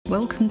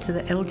Welcome to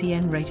the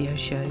LDN Radio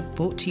Show,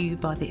 brought to you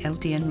by the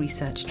LDN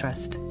Research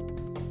Trust.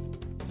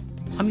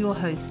 I'm your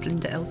host,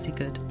 Linda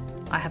Elsegood.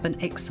 I have an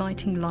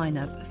exciting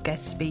lineup of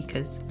guest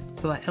speakers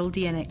who are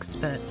LDN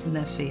experts in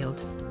their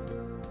field.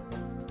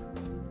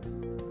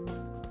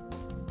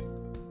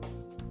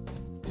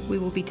 We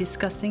will be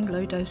discussing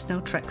low dose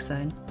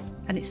naltrexone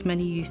and its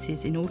many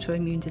uses in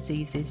autoimmune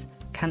diseases,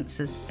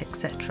 cancers,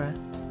 etc.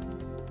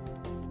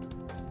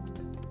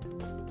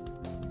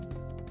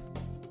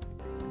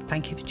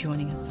 Thank you for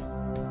joining us.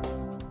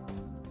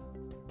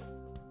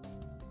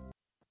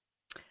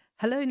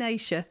 Hello,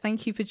 Nasha.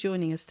 Thank you for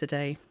joining us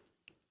today.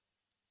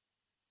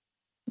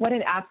 What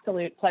an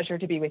absolute pleasure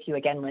to be with you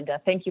again,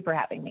 Linda. Thank you for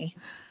having me.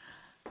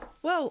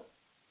 Well,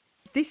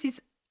 this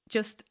is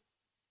just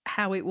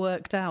how it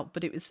worked out,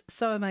 but it was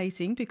so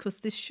amazing because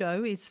this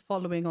show is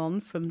following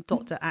on from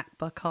Dr.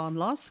 Akbar Khan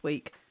last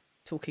week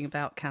talking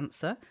about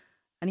cancer,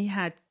 and he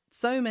had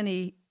so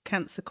many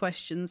cancer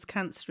questions.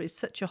 Cancer is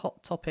such a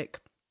hot topic,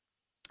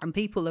 and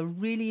people are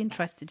really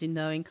interested in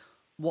knowing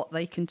what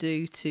they can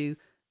do to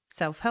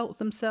self-help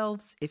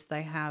themselves. If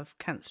they have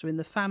cancer in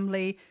the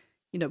family,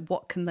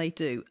 what can they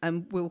do?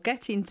 And we'll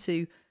get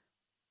into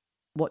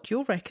what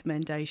your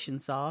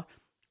recommendations are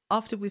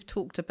after we've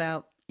talked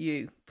about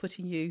you,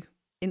 putting you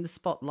in the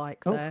spotlight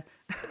there.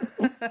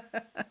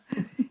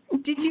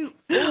 Did you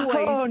always...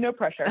 Oh, no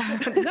pressure.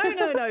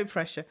 No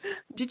pressure.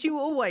 Did you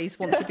always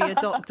want to be a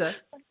doctor?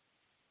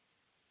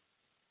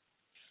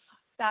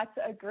 That's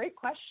a great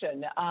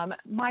question.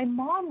 My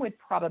mom would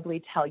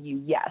probably tell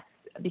you yes,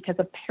 because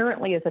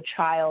apparently as a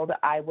child,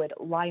 I would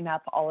line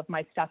up all of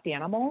my stuffed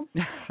animals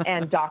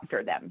and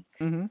doctor them.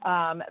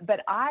 Mm-hmm. But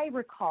I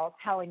recall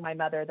telling my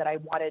mother that I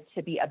wanted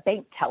to be a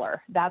bank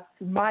teller. That's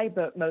my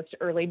most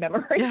early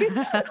memory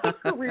of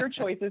career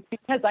choices,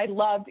 because I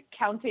loved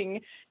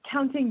counting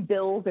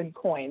bills and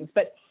coins.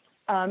 But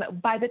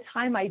by the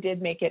time I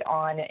did make it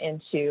on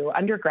into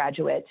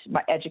undergraduate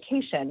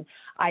education,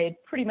 I had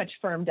pretty much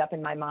firmed up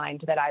in my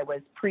mind that I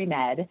was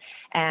pre-med,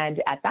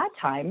 and at that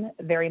time,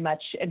 very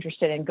much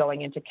interested in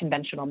going into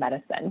conventional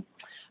medicine.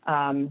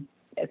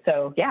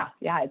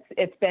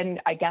 It's been,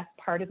 I guess,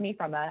 part of me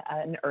from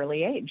an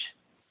early age.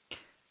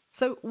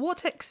 So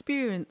what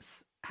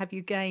experience have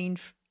you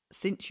gained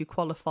since you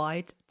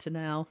qualified to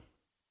now?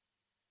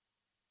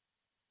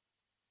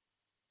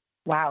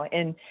 Wow.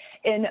 And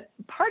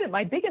part of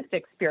my biggest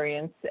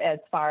experience as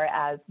far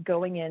as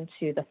going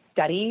into the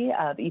study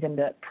of even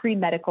the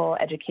pre-medical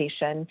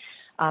education,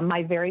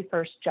 my very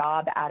first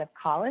job out of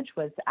college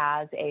was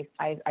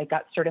I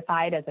got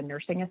certified as a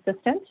nursing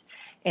assistant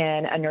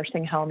in a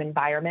nursing home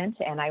environment,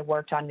 and I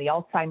worked on the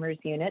Alzheimer's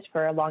unit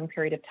for a long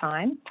period of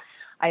time.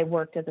 I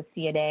worked as a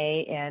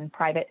CNA in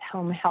private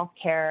home health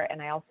care,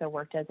 and I also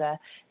worked as a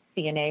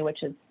CNA,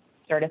 which is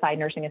certified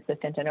nursing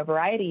assistant in a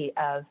variety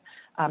of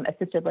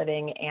assisted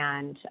living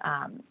and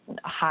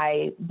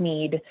high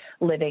need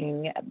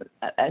living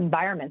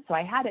environments. So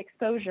I had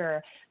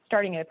exposure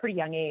starting at a pretty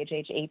young age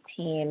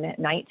 18,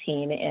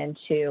 19,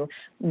 into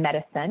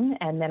medicine.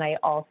 And then I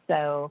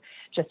also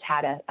just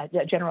had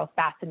a general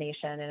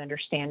fascination and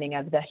understanding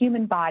of the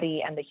human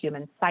body and the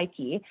human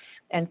psyche.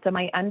 And so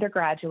my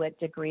undergraduate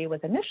degree was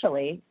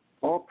initially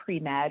full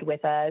pre-med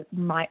with a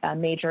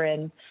major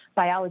in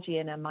biology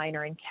and a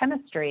minor in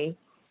chemistry.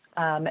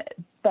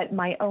 But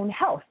my own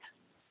health,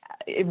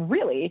 it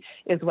really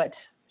is what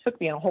took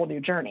me on a whole new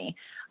journey.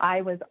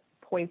 I was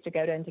poised to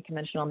go into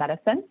conventional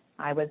medicine.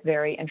 I was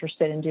very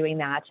interested in doing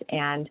that.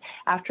 And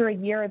after a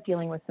year of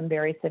dealing with some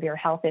very severe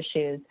health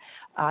issues,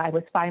 I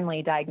was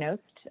finally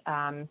diagnosed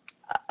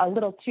a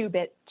little too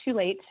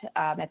late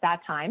at that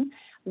time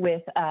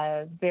with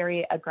a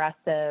very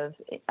aggressive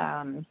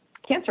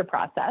cancer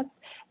process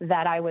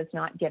that I was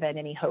not given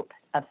any hope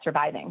of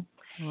surviving.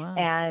 Wow.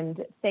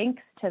 And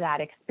thanks to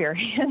that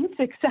experience,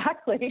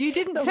 exactly. You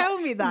didn't tell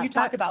me that. You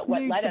talk about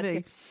what led us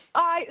to.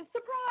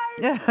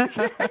 Surprise!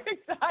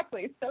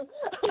 Exactly. So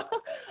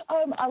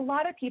a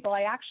lot of people,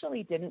 I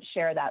actually didn't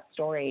share that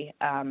story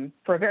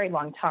for a very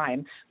long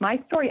time. My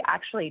story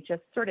actually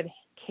just sort of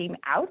came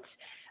out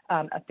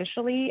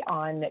officially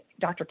on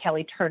Dr.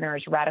 Kelly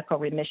Turner's Radical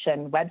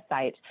Remission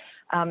website.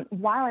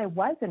 While I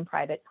was in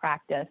private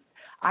practice,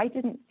 I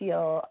didn't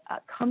feel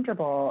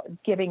comfortable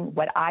giving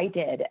what I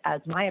did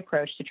as my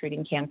approach to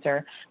treating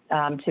cancer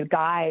to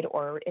guide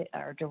or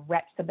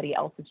direct somebody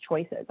else's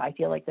choices. I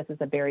feel like this is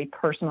a very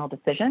personal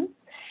decision,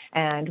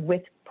 and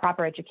with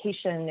proper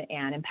education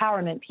and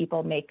empowerment,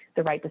 people make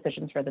the right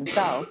decisions for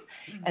themselves.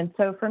 And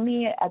so for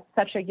me, at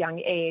such a young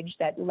age,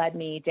 that led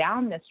me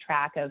down this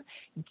track of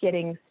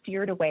getting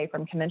steered away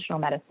from conventional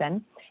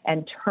medicine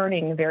and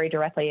turning very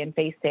directly and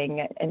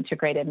facing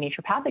integrative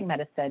naturopathic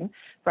medicine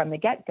from the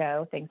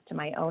get-go, thanks to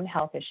my own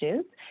health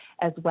issues,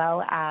 as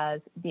well as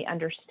the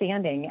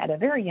understanding at a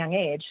very young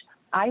age.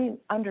 I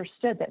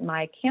understood that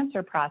my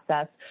cancer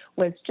process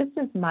was just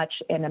as much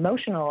an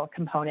emotional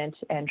component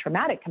and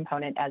traumatic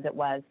component as it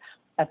was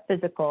a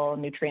physical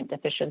nutrient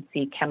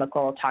deficiency,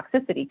 chemical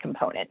toxicity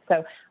component.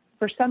 So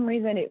for some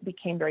reason, it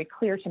became very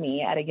clear to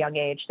me at a young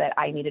age that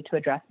I needed to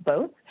address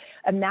both.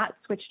 And that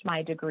switched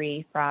my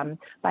degree from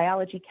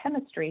biology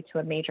chemistry to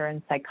a major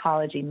in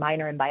psychology,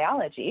 minor in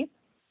biology.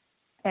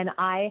 And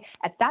I,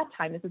 at that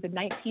time, this was in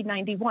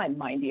 1991,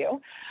 mind you,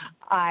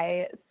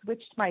 I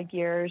switched my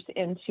gears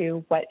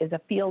into what is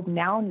a field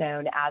now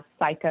known as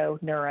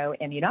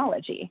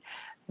psychoneuroimmunology.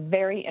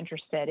 Very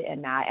interested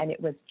in that, and it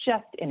was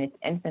just in its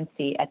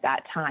infancy at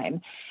that time.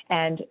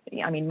 And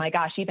I mean, my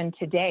gosh, even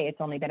today,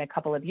 it's only been a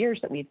couple of years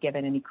that we've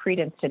given any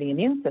credence to the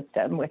immune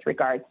system with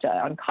regards to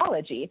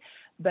oncology.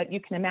 But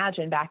you can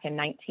imagine back in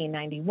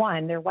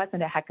 1991, there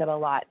wasn't a heck of a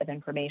lot of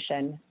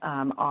information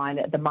on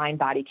the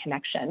mind-body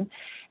connection.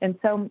 And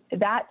so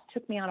that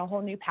took me on a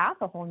whole new path,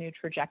 a whole new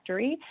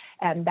trajectory.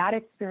 And that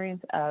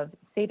experience of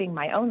saving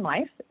my own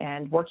life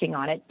and working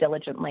on it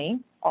diligently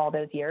all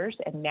those years.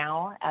 And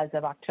now, as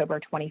of October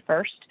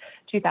 21st,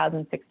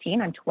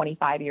 2016, I'm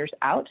 25 years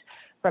out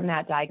from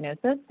that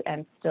diagnosis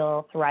and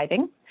still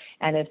thriving,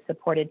 and have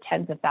supported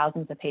tens of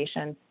thousands of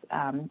patients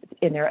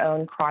in their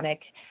own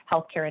chronic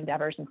healthcare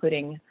endeavors,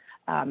 including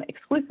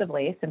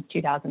exclusively since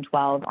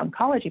 2012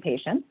 oncology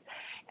patients.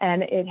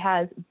 And it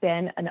has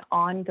been an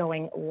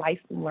ongoing life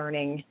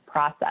learning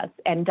process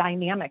and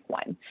dynamic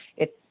one.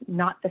 It's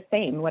not the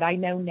same. What I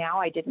know now,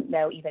 I didn't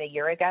know even a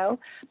year ago,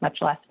 much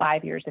less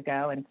 5 years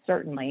ago. And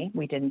certainly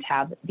we didn't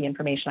have the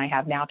information I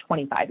have now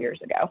 25 years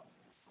ago.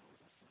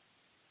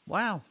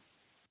 Wow.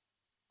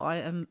 I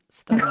am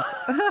stunned.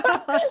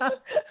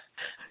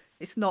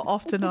 It's not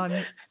often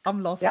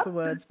I'm lost for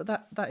words,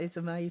 but that is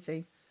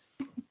amazing.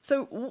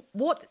 So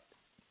what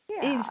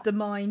is the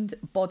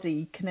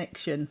mind-body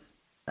connection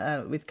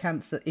with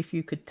cancer, if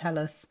you could tell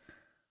us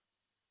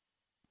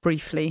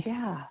briefly?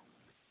 Yeah.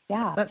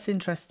 That's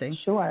interesting.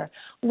 Sure.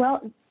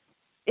 Well,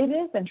 it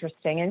is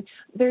interesting. And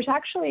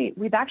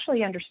we've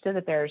actually understood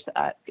that there's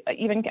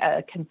even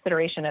a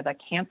consideration of a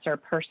cancer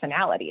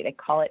personality. They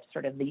call it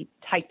sort of the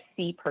type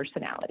C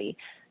personality.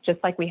 Just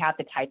like we have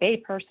the type A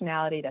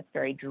personality that's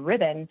very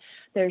driven,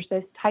 there's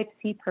this type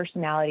C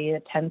personality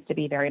that tends to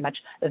be very much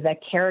the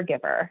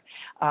caregiver,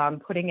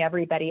 putting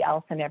everybody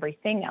else and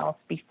everything else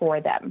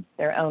before them,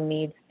 their own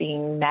needs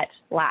being met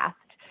last,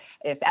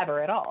 if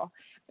ever at all.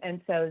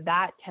 And so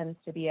that tends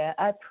to be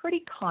a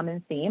pretty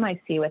common theme I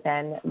see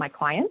within my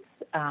clients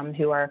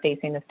who are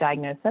facing this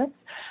diagnosis.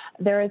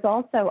 There is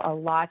also a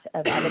lot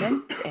of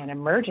evidence and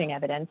emerging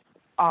evidence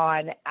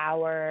on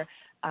our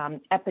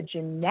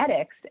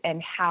epigenetics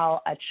and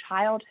how a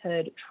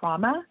childhood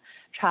trauma,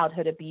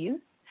 childhood abuse,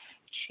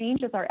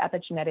 changes our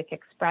epigenetic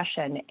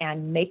expression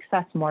and makes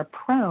us more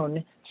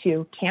prone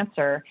to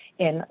cancer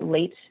in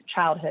late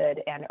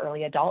childhood and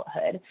early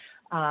adulthood,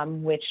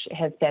 which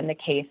has been the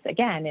case,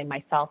 again, in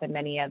myself and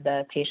many of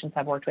the patients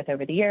I've worked with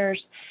over the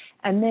years.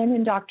 And then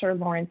in Dr.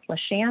 Lawrence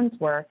LeShan's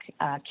work,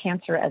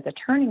 Cancer as a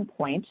Turning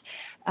Point,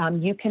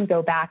 you can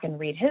go back and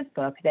read his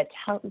book that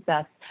tells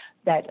us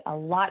that a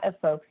lot of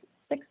folks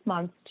 6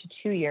 months to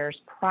 2 years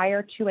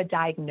prior to a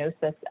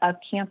diagnosis of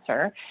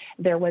cancer,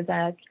 there was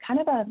a kind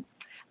of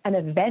an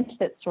event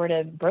that sort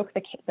of broke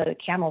the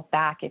camel's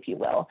back, if you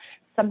will,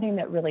 something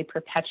that really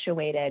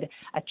perpetuated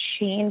a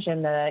change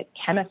in the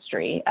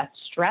chemistry, a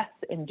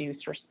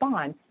stress-induced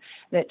response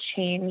that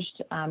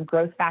changed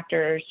growth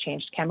factors,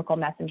 changed chemical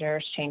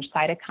messengers, changed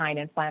cytokine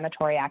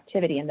inflammatory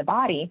activity in the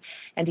body,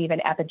 and even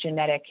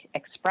epigenetic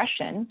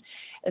expression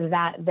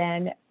that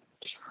then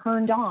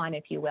turned on,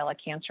 if you will, a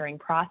cancering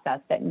process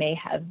that may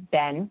have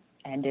been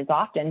and is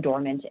often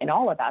dormant in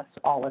all of us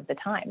all of the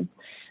time.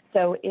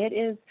 So it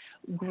is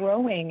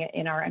growing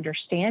in our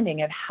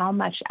understanding of how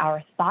much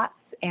our thoughts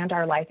and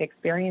our life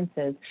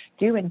experiences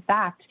do, in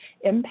fact,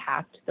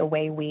 impact the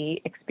way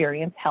we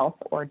experience health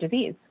or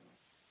disease.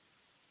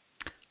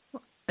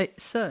 It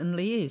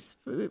certainly is.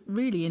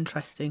 Really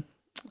interesting.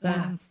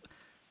 Yeah.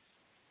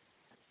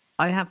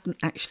 I haven't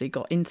actually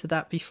got into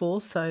that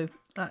before, so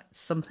that's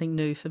something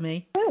new for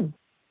me. Good.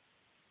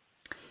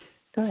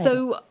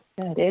 So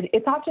good.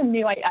 It's often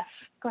new.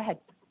 Go ahead.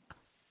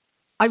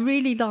 I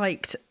really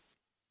liked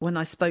when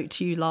I spoke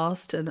to you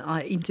last and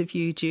I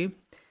interviewed you.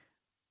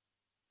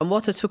 And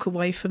what I took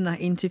away from that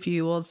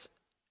interview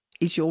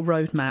is your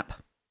roadmap.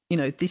 You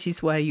know, this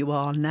is where you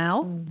are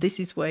now. This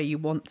is where you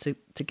want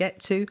to get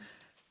to.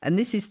 And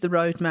this is the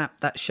roadmap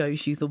that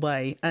shows you the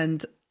way.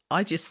 And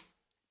I just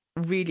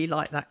really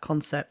like that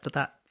concept, of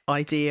that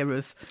idea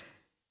of,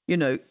 you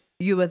know,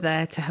 you are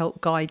there to help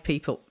guide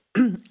people.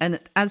 And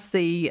as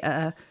the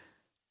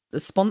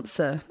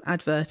sponsor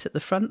advert at the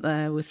front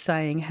there was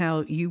saying,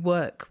 how you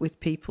work with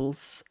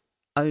people's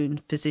own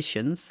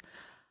physicians.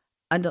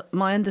 And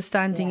my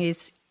understanding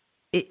is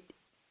it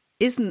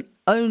isn't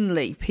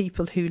only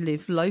people who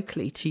live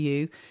locally to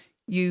you.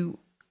 You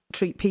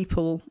treat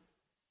people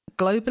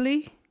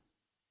globally?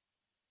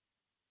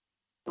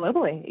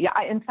 Globally,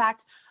 yeah. In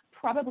fact,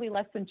 probably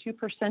less than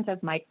 2%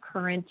 of my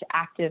current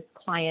active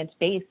client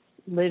base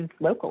live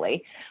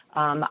locally.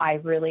 I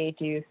really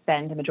do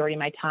spend the majority of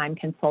my time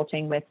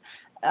consulting with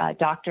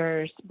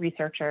doctors,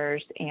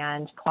 researchers,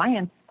 and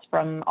clients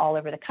from all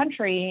over the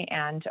country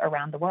and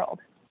around the world.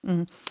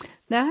 Mm.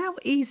 Now, how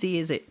easy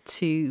is it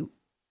to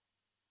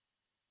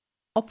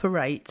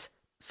operate?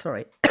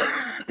 Sorry,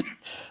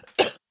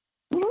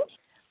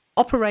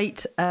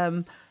 operate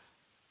from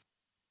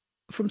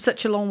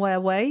such a long way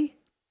away,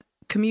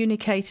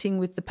 communicating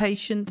with the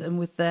patient and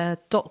with their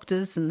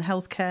doctors and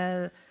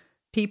healthcare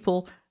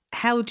people.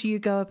 How do you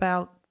go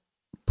about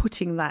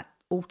putting that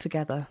all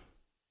together?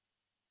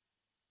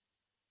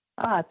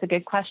 It's a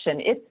good question.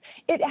 It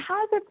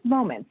has its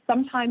moments.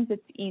 Sometimes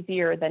it's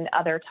easier than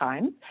other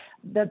times.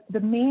 The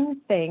main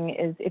thing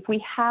is if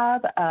we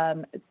have,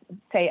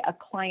 say, a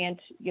client,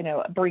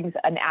 brings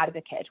an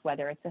advocate,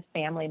 whether it's a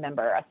family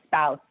member, a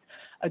spouse,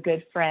 a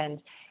good friend,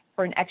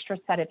 for an extra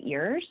set of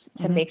ears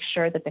to make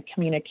sure that the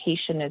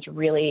communication is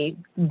really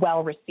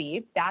well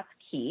received. That's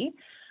key.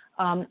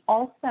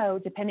 Also,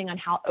 depending on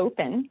how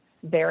open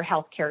their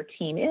healthcare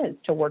team is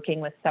to working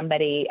with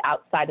somebody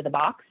outside of the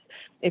box,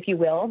 if you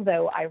will,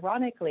 though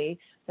ironically,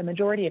 the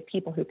majority of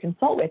people who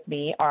consult with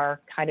me are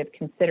kind of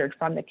considered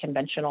from the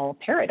conventional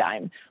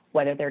paradigm,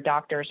 whether they're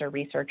doctors or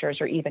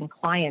researchers or even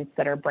clients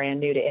that are brand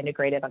new to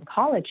integrative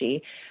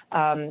oncology.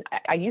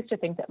 I used to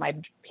think that my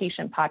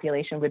patient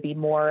population would be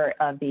more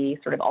of the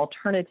sort of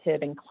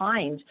alternative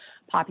inclined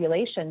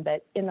population,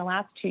 but in the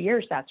last 2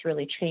 years, that's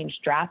really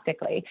changed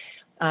drastically.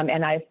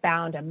 And I've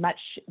found a much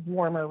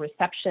warmer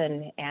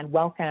reception and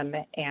welcome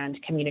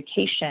and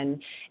communication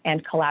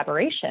and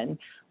collaboration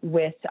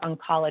with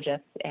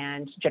oncologists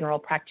and general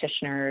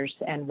practitioners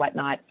and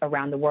whatnot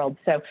around the world.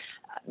 So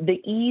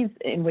the ease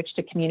in which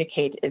to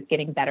communicate is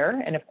getting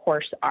better. And of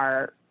course,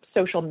 our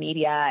social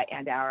media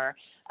and our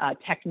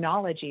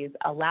technologies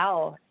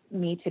allow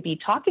me to be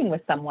talking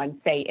with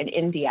someone, say, in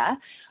India,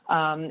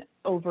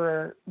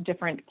 over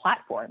different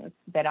platforms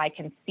that I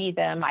can see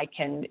them, I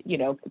can,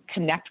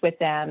 connect with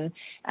them,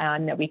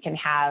 and that we can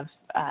have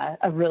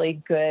a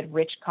really good,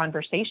 rich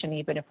conversation,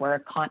 even if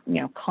we're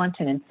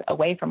continents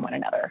away from one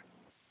another.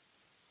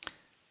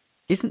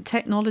 Isn't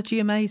technology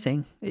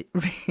amazing? It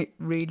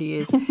really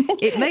is.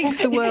 It makes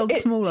the world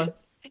smaller.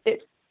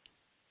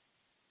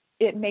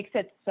 It makes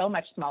it so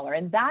much smaller.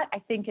 And that, I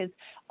think, is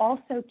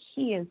also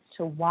key as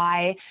to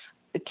why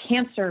the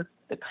cancer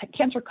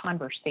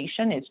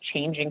conversation is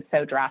changing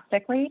so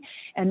drastically,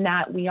 and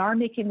that we are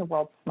making the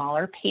world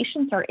smaller.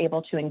 Patients are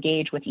able to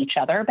engage with each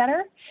other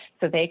better,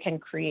 so they can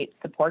create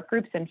support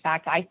groups. In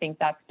fact, I think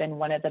that's been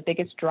one of the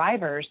biggest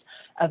drivers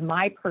of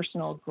my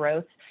personal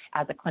growth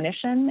as a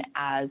clinician,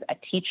 as a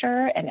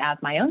teacher, and as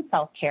my own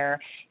self-care,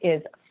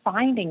 is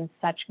finding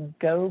such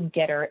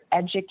go-getter,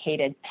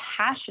 educated,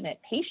 passionate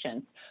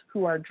patients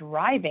who are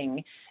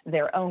driving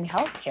their own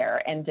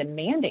healthcare and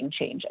demanding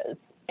changes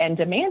and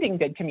demanding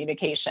good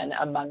communication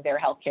among their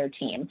healthcare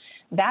team.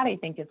 That, I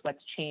think, is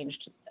what's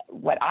changed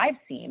what I've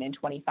seen in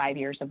 25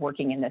 years of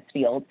working in this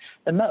field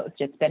the most.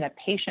 It's been a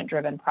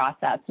patient-driven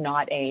process,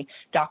 not a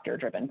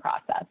doctor-driven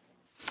process.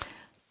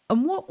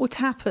 And what would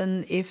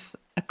happen if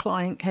a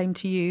client came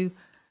to you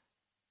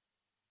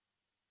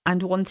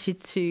and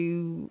wanted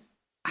to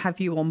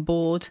have you on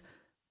board,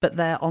 but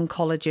their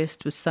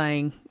oncologist was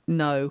saying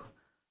no?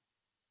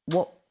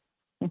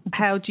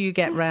 How do you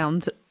get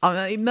round?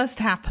 It must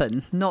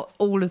happen. Not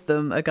all of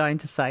them are going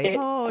to say,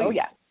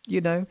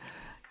 yeah,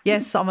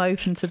 yes, I'm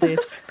open to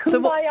this.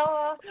 So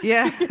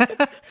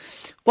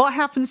what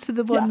happens to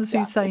the ones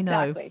who say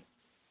exactly.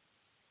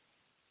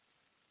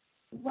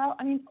 no? Well,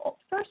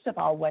 first of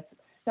all, what's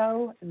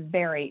so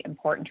very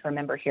important to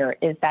remember here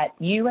is that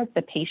you as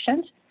the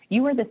patient,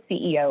 you are the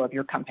CEO of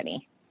your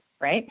company,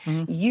 right?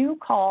 Mm-hmm. You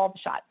call the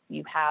shots.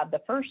 You have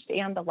the first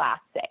and the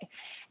last say.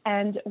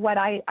 And what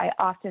I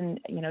often,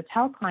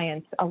 tell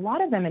clients, a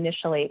lot of them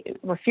initially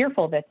were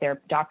fearful that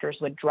their doctors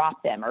would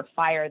drop them or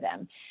fire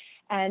them.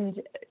 And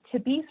to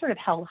be sort of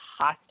held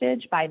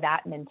hostage by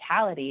that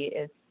mentality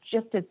is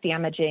just as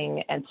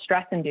damaging and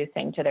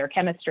stress-inducing to their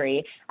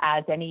chemistry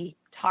as any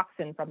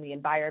toxin from the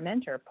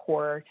environment or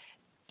poor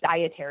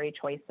dietary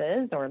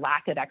choices or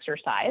lack of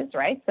exercise,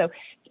 right? So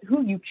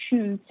who you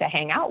choose to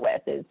hang out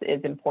with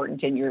is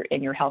important in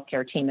your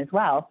healthcare team as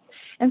well.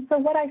 And so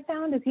what I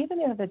found is even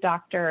if the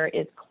doctor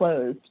is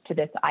closed to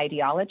this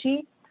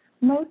ideology,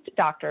 most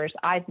doctors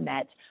I've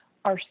met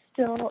are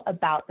still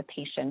about the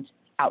patient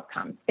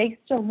outcome. They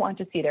still want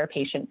to see their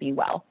patient be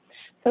well.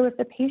 So if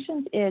the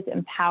patient is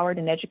empowered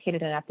and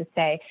educated enough to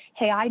say,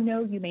 hey, I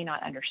know you may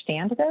not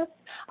understand this,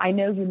 I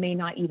know you may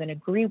not even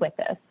agree with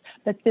this,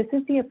 but this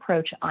is the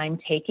approach I'm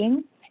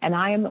taking, and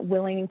I am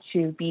willing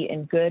to be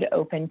in good,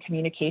 open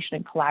communication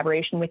and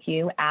collaboration with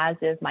you, as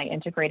is my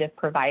integrative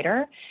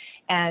provider.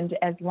 And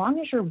as long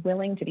as you're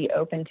willing to be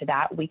open to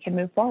that, we can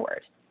move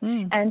forward.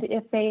 And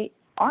if they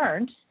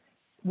aren't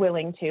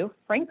willing to,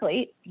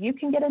 frankly, you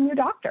can get a new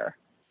doctor,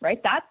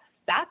 right?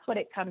 That's what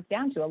it comes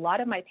down to. A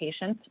lot of my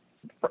patients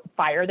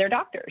fire their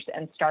doctors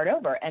and start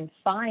over and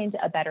find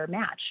a better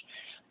match.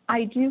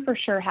 I do for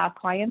sure have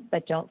clients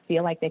that don't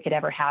feel like they could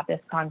ever have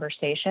this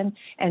conversation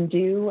and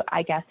do,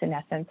 I guess, in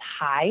essence,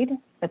 hide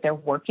that they're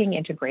working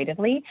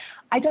integratively.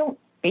 I don't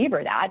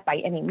favor that by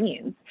any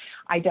means.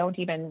 I don't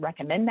even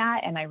recommend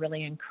that, and I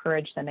really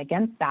encourage them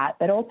against that.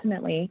 But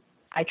ultimately,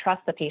 I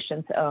trust the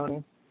patient's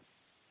own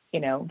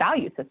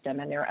value system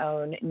and their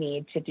own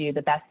need to do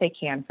the best they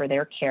can for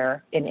their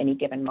care in any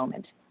given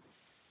moment.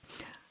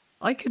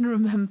 I can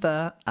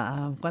remember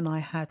when I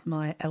had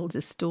my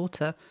eldest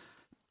daughter,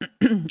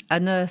 a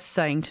nurse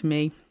saying to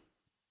me,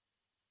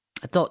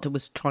 a doctor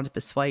was trying to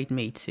persuade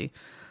me to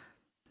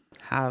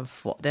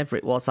have whatever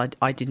it was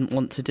I didn't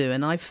want to do.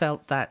 And I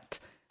felt that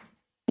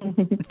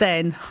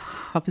then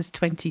I was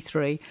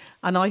 23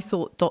 and I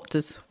thought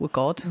doctors were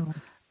God.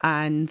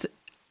 And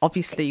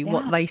obviously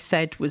what they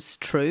said was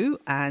true.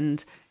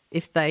 And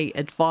if they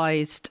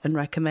advised and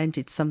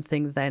recommended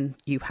something, then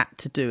you had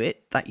to do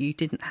it, that you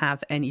didn't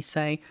have any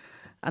say.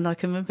 And I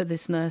can remember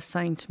this nurse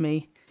saying to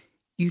me,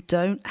 you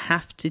don't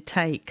have to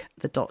take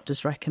the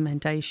doctor's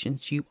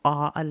recommendations. You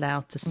are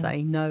allowed to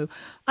say no.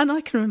 And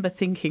I can remember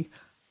thinking,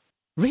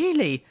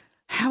 really?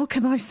 How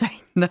can I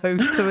say no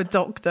to a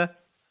doctor?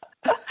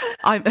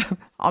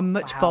 I'm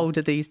much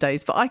bolder these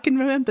days, but I can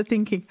remember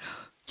thinking,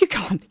 you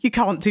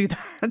can't do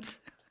that.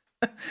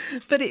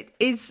 But it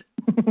is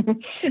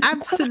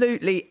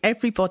absolutely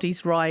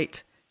everybody's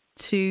right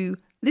to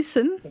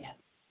listen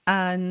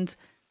and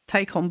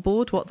take on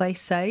board what they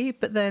say.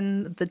 But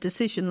then the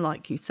decision,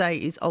 like you say,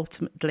 is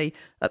ultimately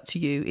up to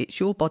you. It's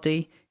your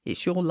body,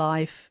 it's your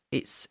life,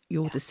 it's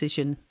your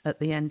decision at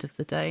the end of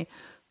the day.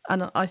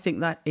 And I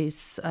think that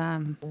is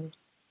a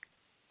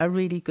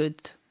really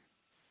good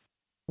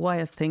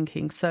way of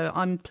thinking. So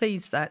I'm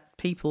pleased that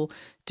people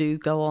do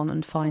go on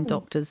and find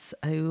doctors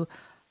who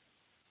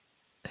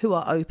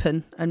are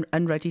open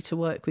and ready to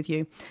work with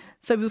you.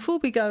 So before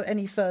we go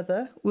any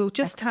further, we'll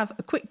just have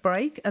a quick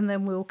break and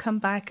then we'll come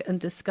back and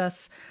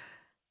discuss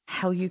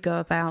how you go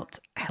about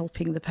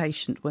helping the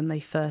patient when they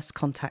first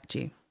contact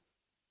you.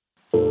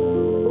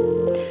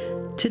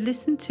 To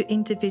listen to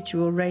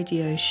individual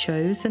radio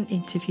shows and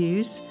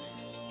interviews,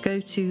 go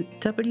to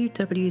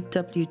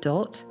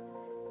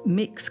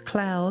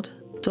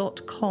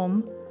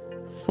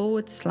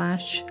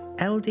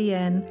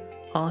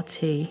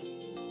www.mixcloud.com/LDNRT.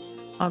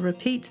 I'll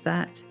repeat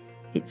that.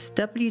 It's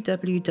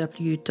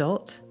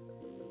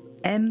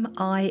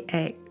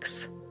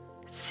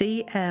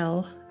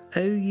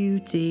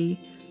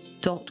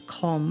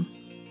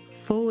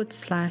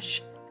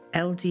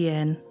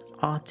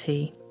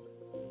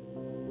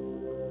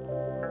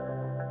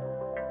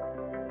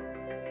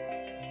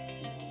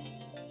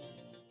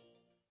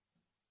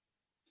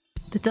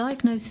The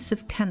diagnosis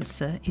of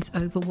cancer is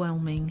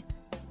overwhelming.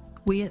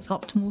 We at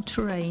Optimal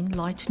Terrain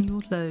lighten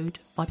your load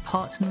by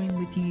partnering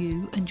with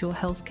you and your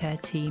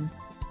healthcare team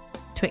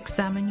to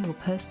examine your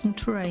personal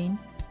terrain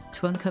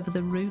to uncover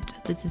the root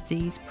of the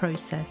disease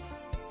process.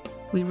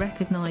 We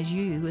recognise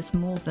you as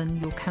more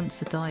than your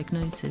cancer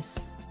diagnosis.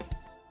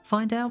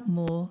 Find out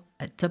more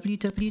at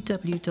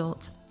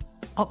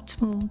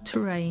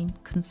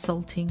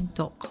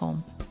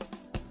www.optimalterrainconsulting.com.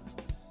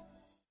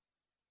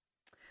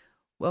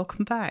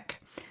 Welcome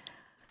back.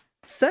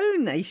 So,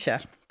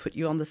 Nasha, put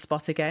you on the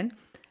spot again.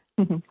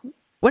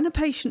 When a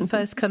patient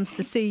first comes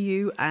to see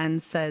you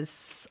and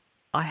says,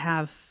 I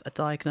have a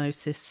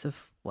diagnosis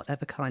of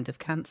whatever kind of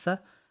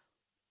cancer,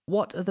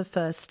 what are the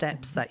first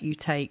steps that you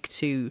take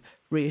to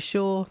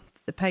reassure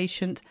the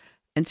patient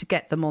and to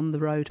get them on the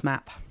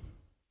roadmap?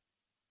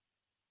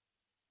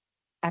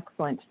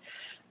 Excellent.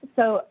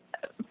 So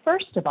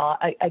first of all,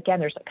 again,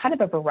 there's kind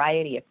of a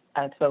variety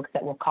of folks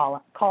that will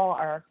call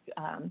our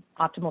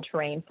Optimal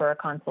Terrain for a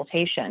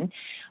consultation.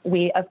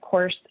 We, of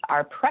course,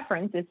 our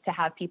preference is to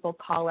have people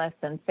call us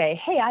and say,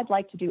 hey, I'd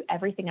like to do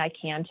everything I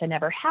can to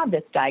never have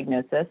this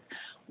diagnosis.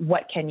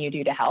 What can you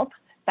do to help?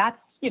 That's,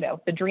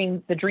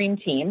 the dream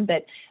team,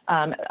 but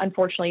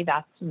unfortunately,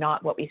 that's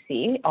not what we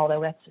see,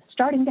 although that's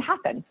starting to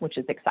happen, which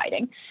is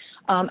exciting.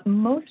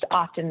 Most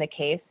often the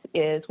case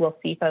is we'll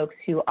see folks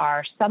who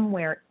are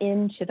somewhere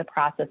into the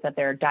process of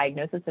their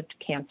diagnosis of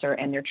cancer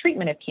and their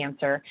treatment of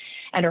cancer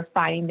and are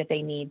finding that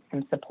they need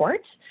some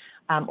support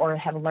or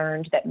have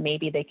learned that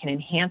maybe they can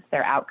enhance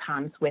their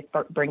outcomes with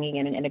bringing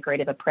in an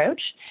integrative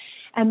approach.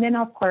 And then,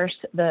 of course,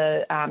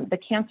 the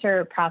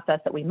cancer process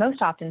that we most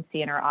often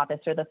see in our office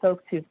are the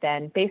folks who've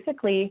been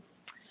basically,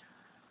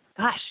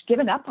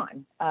 given up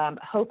on.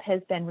 Hope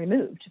has been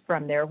removed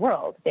from their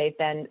world. They've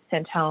been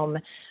sent home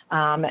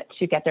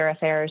to get their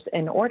affairs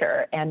in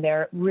order, and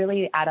they're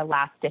really at a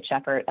last-ditch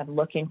effort of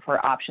looking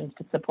for options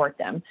to support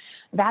them.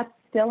 That's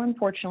still,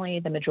 unfortunately,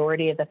 the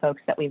majority of the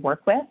folks that we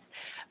work with.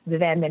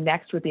 Then the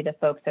next would be the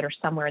folks that are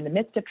somewhere in the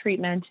midst of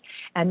treatment.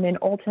 And then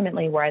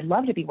ultimately where I'd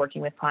love to be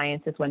working with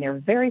clients is when they're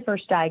very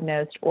first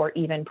diagnosed or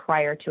even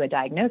prior to a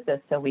diagnosis,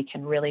 so we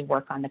can really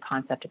work on the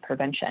concept of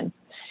prevention.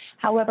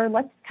 However,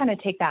 let's kind of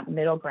take that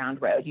middle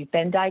ground road. You've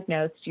been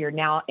diagnosed, you're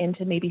now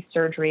into maybe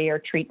surgery or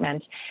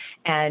treatment,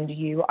 and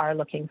you are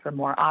looking for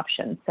more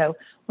options. So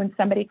when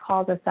somebody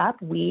calls us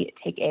up, we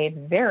take a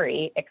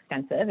very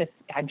extensive,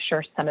 I'm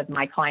sure some of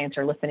my clients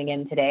are listening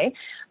in today,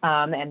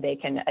 and they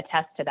can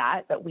attest to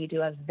that, but we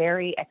do a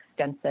very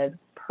extensive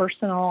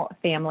personal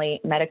family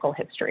medical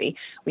history.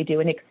 We do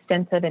an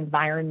extensive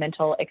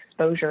environmental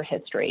exposure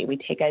history. We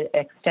take an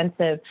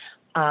extensive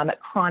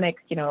chronic,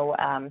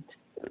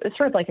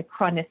 sort of like a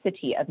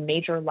chronicity of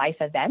major life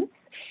events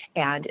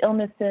and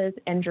illnesses,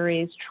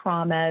 injuries,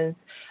 traumas,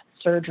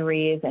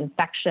 surgeries,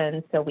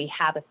 infections. So we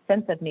have a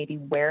sense of maybe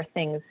where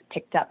things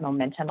picked up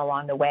momentum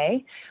along the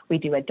way. We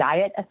do a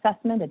diet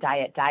assessment, a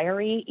diet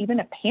diary, even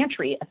a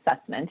pantry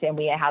assessment. And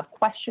we have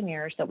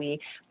questionnaires that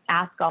we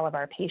ask all of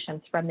our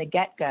patients from the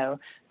get-go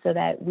so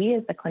that we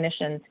as the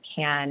clinicians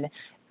can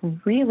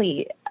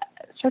really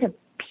sort of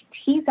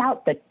tease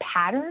out the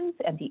patterns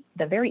and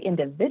the very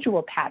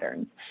individual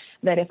patterns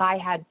that if I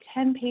had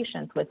 10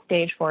 patients with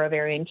stage 4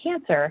 ovarian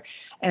cancer,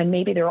 and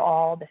maybe they're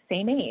all the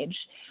same age,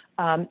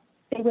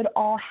 they would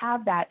all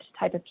have that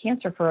type of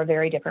cancer for a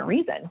very different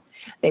reason.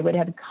 They would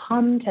have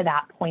come to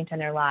that point in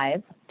their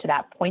lives, to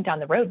that point on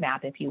the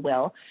roadmap, if you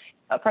will,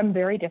 from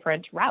very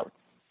different routes.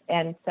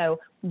 And so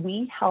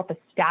we help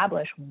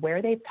establish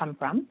where they've come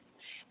from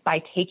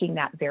by taking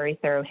that very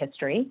thorough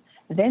history.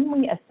 Then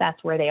we assess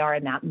where they are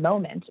in that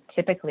moment,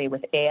 typically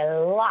with a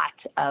lot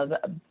of,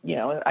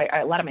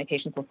 a lot of my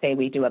patients will say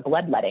we do a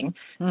bloodletting.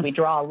 We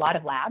draw a lot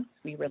of labs.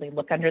 We really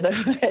look under the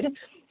hood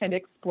and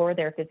explore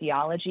their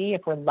physiology.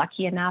 If we're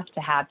lucky enough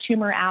to have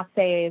tumor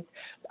assays,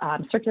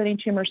 circulating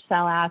tumor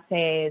cell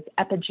assays,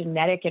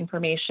 epigenetic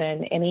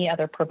information, any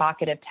other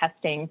provocative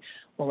testing,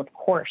 we'll, of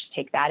course,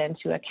 take that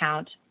into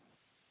account.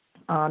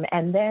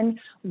 And then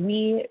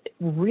we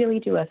really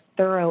do a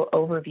thorough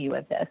overview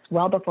of this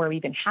well before we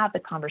even have the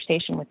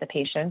conversation with the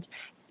patient,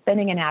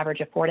 spending an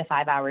average of 4 to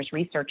 5 hours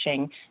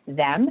researching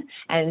them.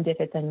 And if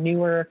it's a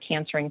newer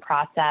cancering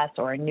process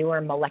or a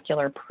newer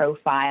molecular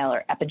profile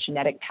or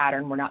epigenetic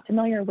pattern we're not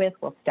familiar with,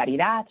 we'll study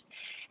that.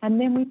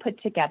 And then we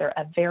put together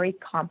a very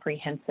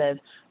comprehensive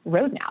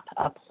roadmap,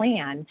 a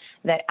plan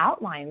that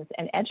outlines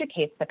and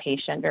educates the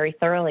patient very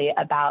thoroughly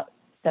about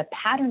the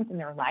patterns in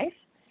their life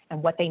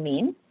and what they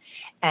mean,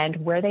 and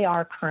where they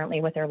are currently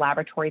with their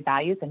laboratory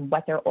values and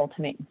what their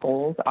ultimate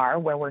goals are,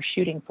 where we're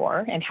shooting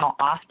for, and how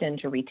often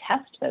to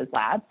retest those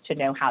labs to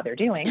know how they're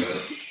doing.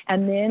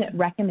 And then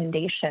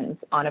recommendations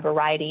on a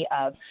variety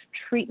of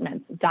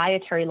treatments,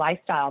 dietary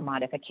lifestyle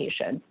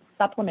modifications,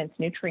 supplements,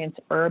 nutrients,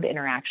 herb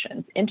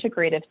interactions,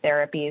 integrative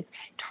therapies,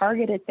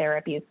 targeted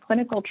therapies,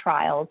 clinical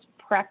trials,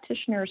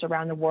 practitioners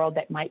around the world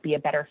that might be a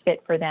better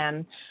fit for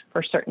them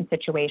for certain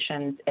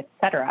situations, et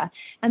cetera.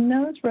 And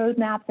those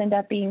roadmaps end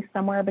up being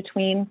somewhere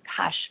between,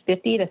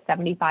 50 to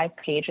 75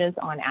 pages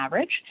on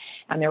average.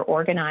 And they're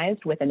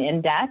organized with an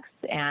index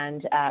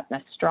and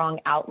a strong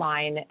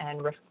outline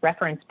and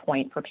reference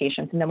point for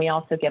patients. And then we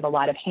also give a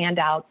lot of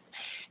handouts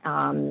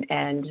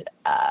and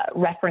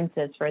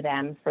references for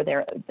them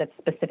that's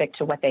specific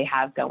to what they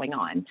have going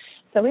on.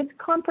 So it's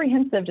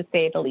comprehensive, to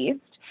say the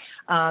least.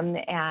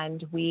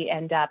 And we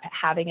end up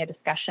having a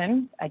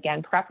discussion,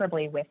 again,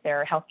 preferably with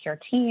their healthcare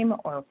team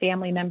or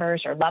family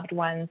members or loved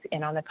ones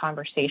in on the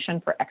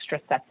conversation for extra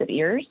sets of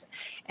ears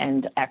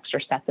and extra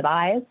sets of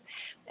eyes.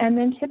 And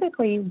then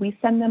typically we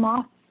send them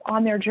off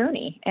on their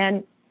journey.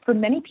 And for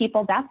many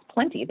people, that's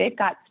plenty. They've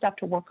got stuff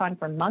to work on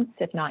for months,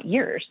 if not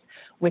years,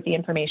 with the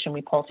information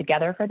we pull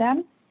together for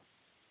them.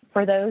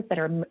 For those that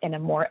are in a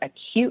more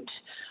acute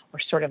or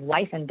sort of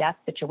life and death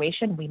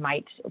situation, we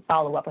might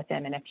follow up with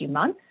them in a few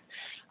months.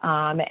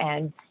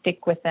 And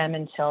stick with them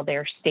until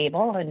they're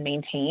stable and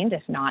maintained,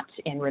 if not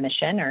in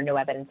remission or no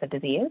evidence of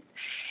disease.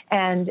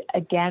 And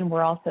again,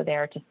 we're also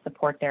there to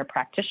support their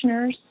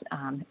practitioners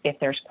if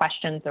there's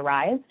questions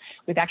arise.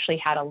 We've actually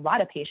had a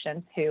lot of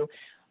patients who,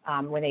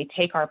 when they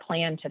take our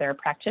plan to their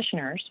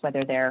practitioners,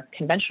 whether they're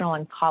conventional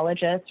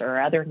oncologists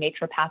or other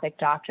naturopathic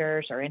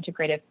doctors or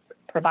integrative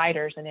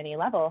providers at any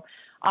level,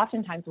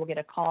 oftentimes we'll get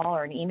a call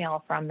or an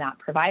email from that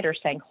provider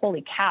saying,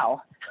 holy cow,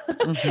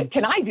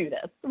 can I do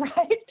this,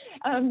 right?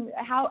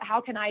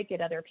 How can I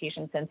get other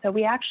patients in? So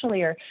we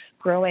actually are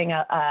growing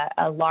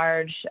a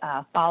large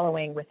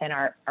following within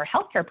our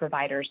healthcare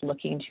providers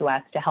looking to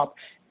us to help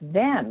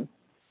them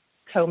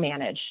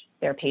co-manage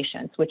their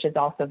patients, which is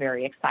also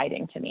very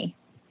exciting to me.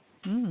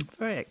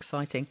 Very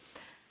exciting.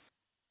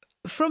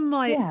 From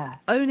my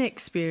own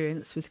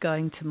experience with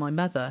going to my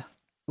mother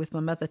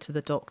to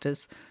the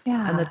doctors,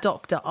 and the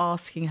doctor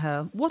asking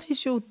her, what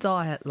is your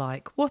diet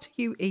like? What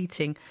are you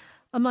eating?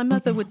 And my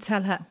mother would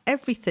tell her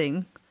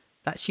everything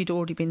that she'd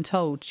already been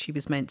told she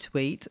was meant to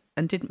eat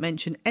and didn't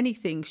mention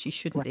anything she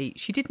shouldn't eat.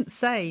 She didn't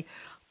say,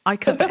 I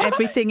cover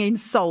everything in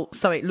salt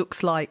so it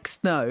looks like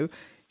snow.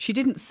 She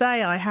didn't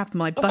say, I have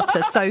my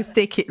butter so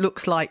thick it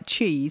looks like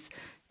cheese.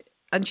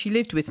 And she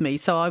lived with me,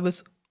 so I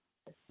was,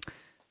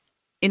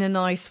 in a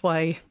nice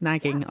way,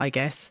 nagging, I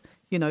guess.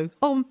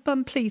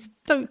 Please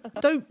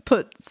don't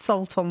put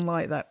salt on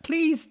like that.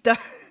 Please don't,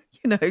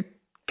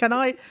 can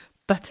I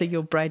butter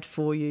your bread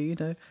for you,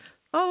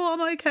 Oh,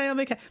 I'm okay.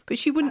 But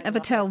she wouldn't ever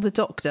tell the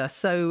doctor.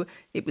 So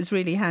it was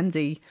really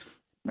handy,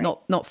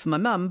 not for my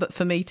mum, but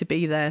for me to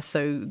be there.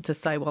 So to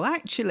say, well,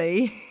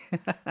 actually,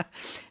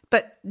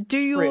 but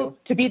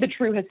to be the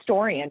true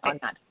historian on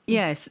that.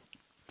 Yes.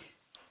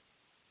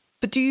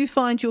 But do you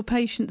find your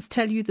patients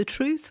tell you the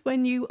truth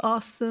when you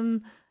ask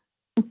them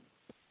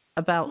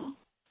about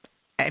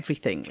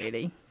everything,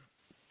 really?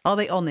 Are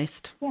they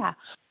honest? Yeah.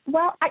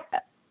 Well,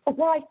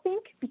 Well, I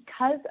think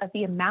because of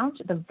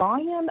the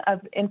volume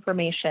of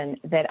information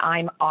that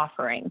I'm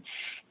offering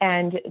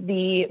and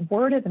the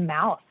word of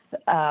mouth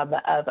of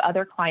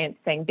other clients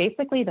saying,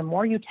 basically, the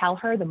more you tell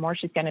her, the more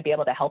she's going to be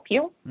able to help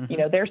you. Mm-hmm. You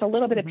know, there's a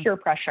little bit of peer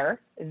pressure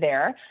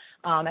there.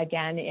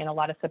 Again, in a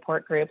lot of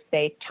support groups,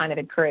 they kind of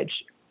encourage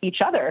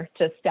each other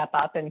to step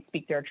up and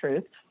speak their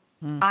truth.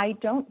 I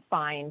don't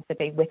find that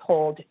they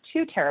withhold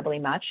too terribly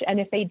much.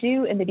 And if they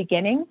do in the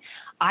beginning,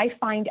 I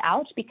find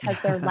out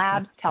because their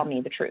labs tell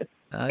me the truth.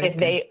 Okay. If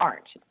they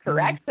aren't,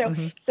 correct?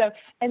 So,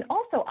 and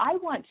also I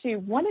want to,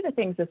 one of the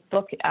things this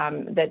book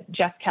that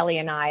Jeff Kelly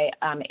and I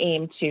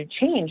aim to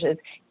change is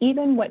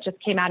even what just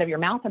came out of your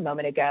mouth a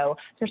moment ago,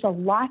 there's a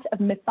lot of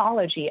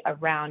mythology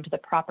around the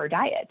proper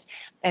diet.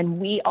 And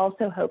we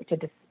also hope to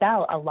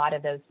dispel a lot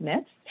of those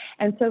myths.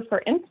 And so,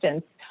 for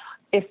instance,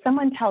 if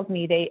someone tells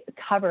me they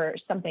cover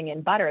something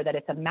in butter, that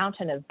it's a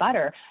mountain of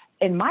butter,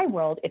 in my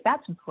world, if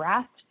that's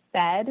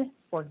grass-fed,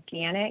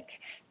 organic,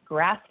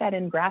 grass-fed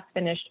and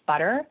grass-finished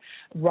butter,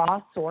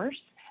 raw source,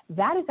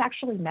 that is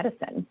actually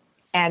medicine.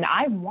 And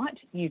I want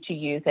you to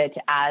use it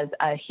as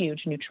a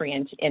huge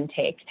nutrient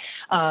intake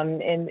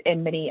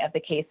in many of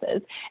the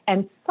cases.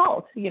 And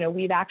salt, you know,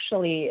 we've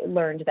actually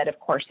learned that, of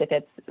course, if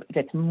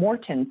it's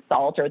Morton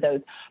salt or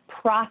those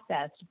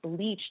processed,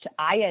 bleached,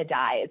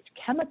 iodized,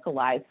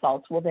 chemicalized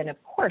salts, well, then,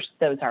 of course,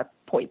 those are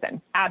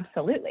poison.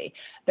 Absolutely.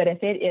 But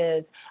if it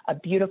is a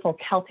beautiful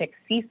Celtic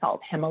sea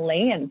salt,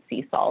 Himalayan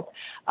sea salt,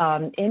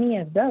 any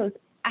of those,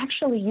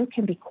 actually, you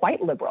can be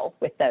quite liberal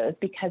with those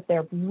because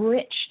they're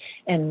rich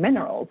in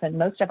minerals, and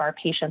most of our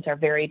patients are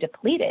very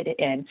depleted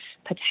in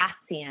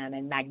potassium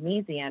and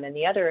magnesium and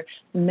the other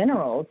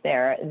minerals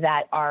there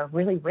that are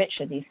really rich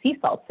in these sea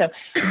salts. So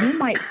you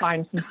might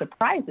find some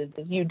surprises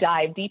as you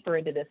dive deeper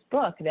into this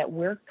book that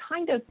we're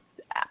kind of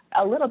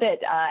a little bit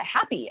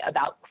happy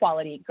about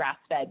quality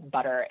grass-fed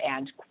butter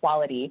and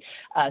quality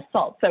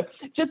salt. So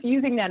just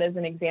using that as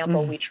an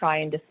example, we try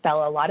and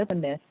dispel a lot of the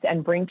myths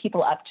and bring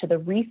people up to the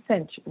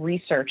recent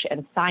research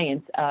and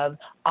science of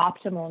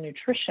optimal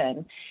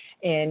nutrition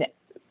in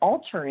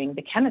altering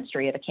the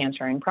chemistry of a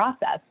cancering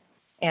process.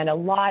 And a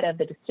lot of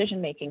the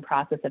decision-making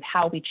process of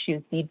how we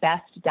choose the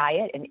best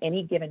diet in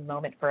any given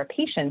moment for a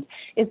patient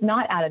is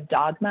not out of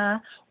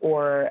dogma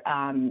or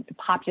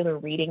popular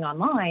reading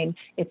online.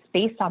 It's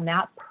based on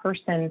that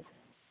person's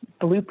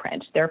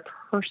blueprint, their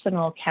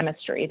personal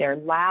chemistry, their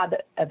lab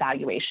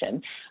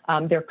evaluation,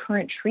 their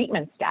current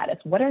treatment status.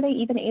 What are they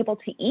even able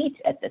to eat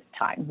at this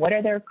time? What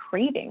are their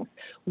cravings?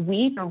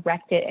 We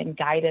direct it and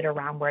guide it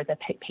around where the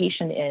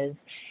patient is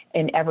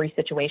in every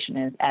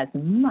situation as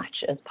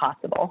much as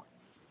possible.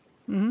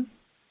 Mm-hmm.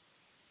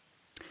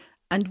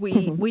 And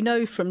we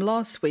know from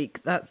last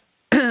week that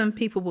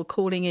people were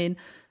calling in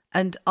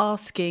and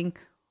asking,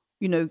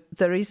 you know,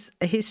 there is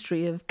a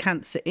history of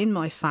cancer in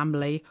my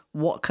family.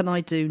 What can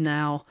I do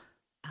now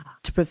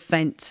to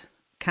prevent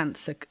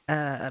cancer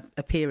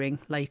appearing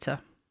later?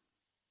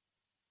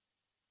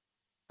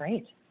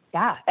 Great.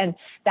 Yeah. And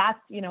that's,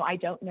 you know, I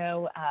don't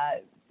know,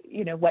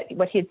 you know, what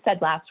he had said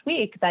last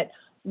week, but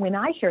when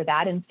I hear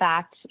that, in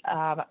fact,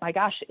 my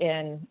gosh,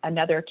 in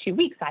another 2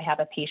 weeks, I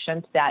have a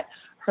patient that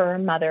her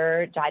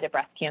mother died of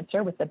breast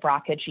cancer with the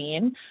BRCA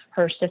gene.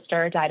 Her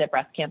sister died of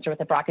breast cancer with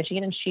the BRCA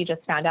gene, and she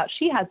just found out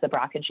she has the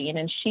BRCA gene,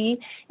 and she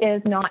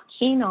is not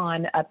keen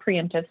on a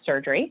preemptive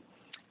surgery.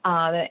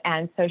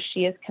 And so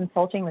she is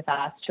consulting with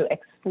us to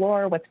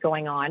explore what's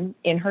going on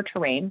in her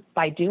terrain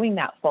by doing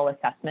that full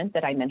assessment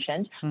that I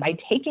mentioned, by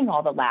taking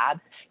all the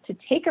labs to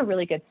take a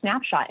really good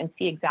snapshot and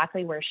see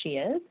exactly where she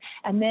is.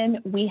 And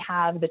then we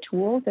have the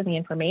tools and the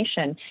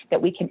information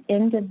that we can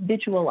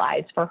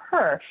individualize for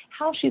her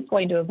how she's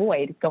going to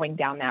avoid going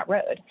down that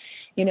road.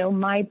 You know,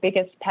 my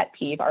biggest pet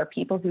peeve are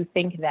people who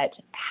think that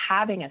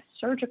having a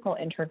surgical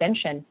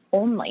intervention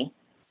only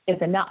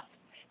is enough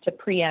to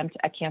preempt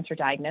a cancer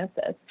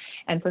diagnosis.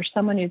 And for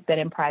someone who's been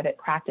in private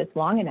practice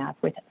long enough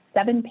with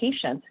 7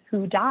 patients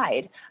who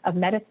died of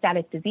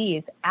metastatic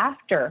disease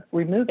after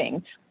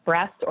removing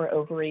breast or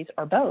ovaries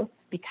or both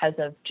because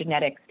of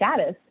genetic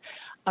status,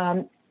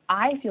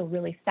 I feel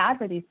really sad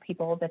for these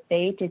people that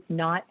they did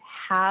not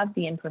have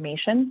the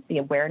information, the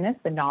awareness,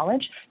 the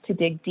knowledge to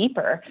dig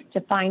deeper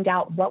to find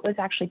out what was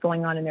actually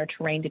going on in their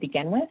terrain to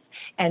begin with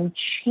and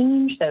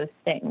change those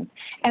things.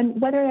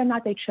 And whether or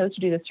not they chose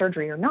to do the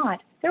surgery or not,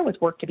 there was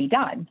work to be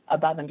done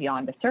above and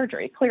beyond the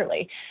surgery,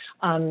 clearly.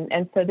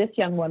 And so this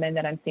young woman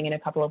that I'm seeing in a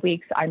couple of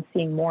weeks, I'm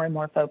seeing more and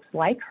more folks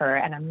like her,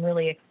 and I'm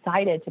really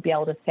excited to be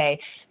able to say,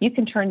 you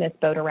can turn this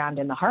boat around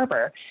in the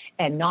harbor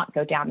and not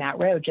go down that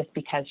road just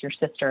because your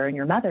sister and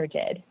your mother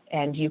did.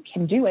 And you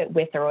can do it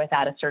with or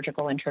without a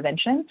surgical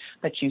intervention,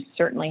 but you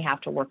certainly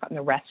have to work on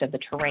the rest of the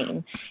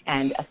terrain,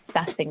 and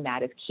assessing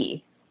that is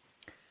key.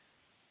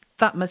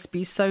 That must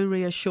be so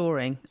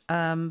reassuring.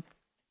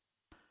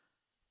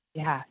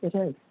 Yeah, it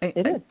is.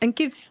 It is. And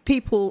give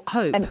people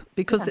hope,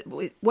 because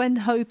when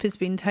hope has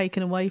been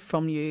taken away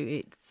from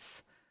you,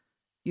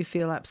 you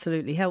feel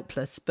absolutely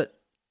helpless. But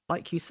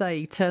like you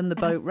say, turn the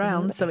boat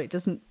round so it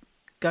doesn't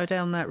go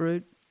down that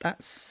route.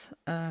 That's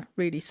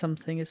really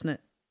something, isn't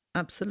it?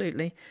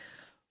 Absolutely.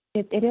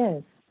 It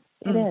is.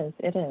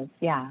 It is.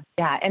 Yeah.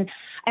 And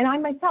I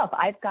myself,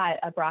 I've got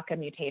a BRCA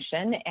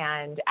mutation,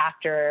 and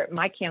after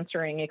my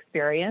cancering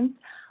experience,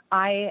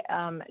 I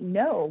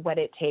know what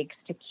it takes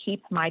to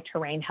keep my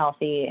terrain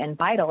healthy and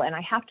vital, and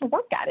I have to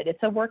work at it.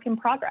 It's a work in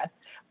progress.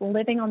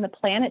 Living on the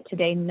planet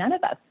today, none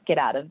of us get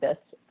out of this.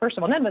 First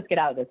of all, none of us get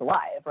out of this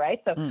alive,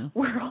 right? So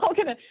we're all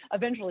going to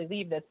eventually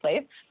leave this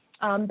place.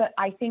 But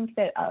I think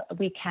that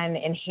we can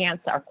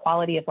enhance our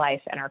quality of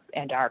life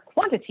and our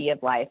quantity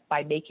of life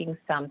by making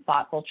some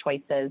thoughtful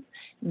choices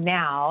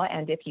now.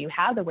 And if you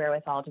have the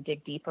wherewithal to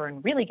dig deeper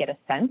and really get a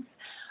sense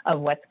of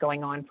what's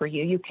going on for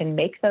you, you can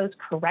make those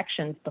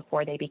corrections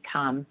before they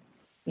become,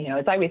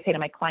 as I always say to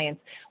my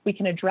clients, we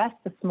can address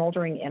the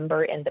smoldering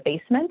ember in the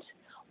basement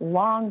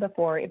long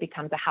before it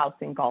becomes a house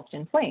engulfed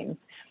in flames.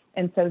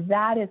 And so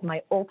that is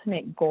my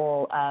ultimate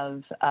goal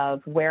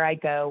of where I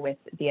go with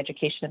the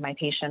education of my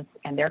patients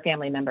and their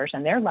family members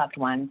and their loved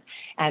ones,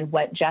 and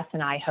what Jess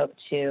and I hope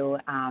to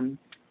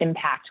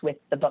impact with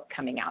the book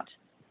coming out.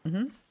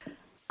 Mm-hmm.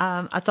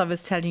 As I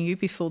was telling you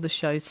before the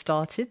show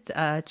started,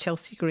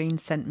 Chelsea Green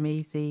sent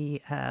me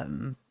the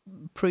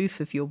proof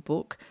of your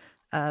book,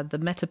 The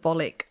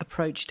Metabolic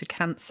Approach to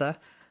Cancer,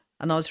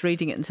 and I was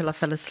reading it until I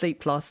fell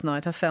asleep last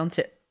night. I found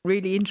it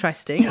really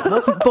interesting. It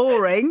wasn't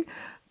boring,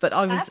 but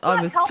I was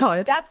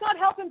tired. That's not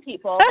helping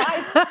people.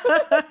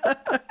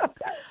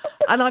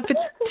 And I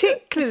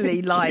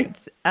particularly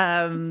liked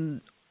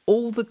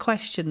all the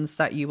questions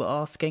that you were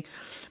asking.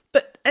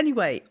 But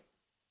anyway,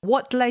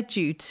 what led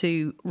you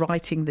to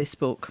writing this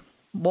book?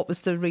 What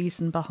was the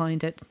reason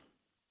behind it?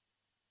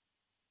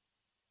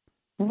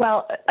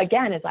 Well,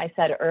 again, as I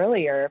said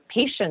earlier,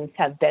 patients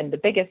have been the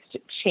biggest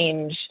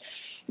change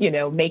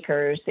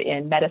makers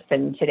in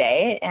medicine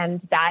today.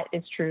 And that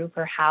is true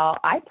for how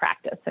I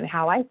practice and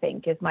how I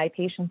think, is my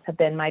patients have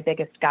been my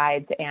biggest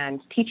guides and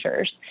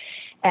teachers.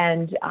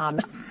 And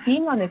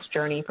being on this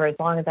journey for as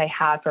long as I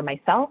have for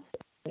myself,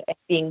 and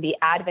being the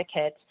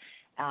advocate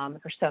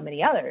for so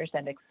many others,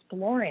 and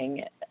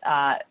exploring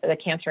the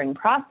cancering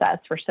process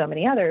for so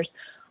many others,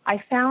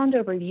 I found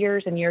over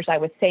years and years I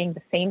was saying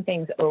the same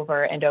things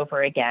over and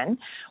over again,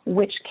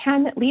 which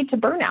can lead to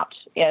burnout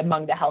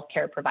among the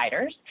healthcare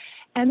providers.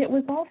 And it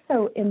was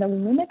also in the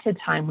limited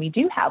time we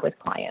do have with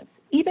clients.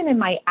 Even in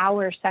my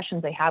hour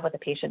sessions I have with a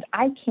patient,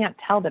 I can't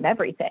tell them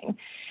everything.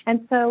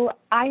 And so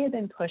I have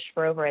been pushed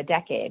for over a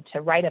decade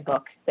to write a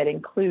book that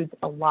includes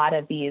a lot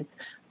of these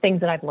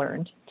things that I've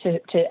learned to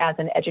as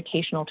an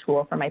educational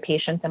tool for my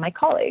patients and my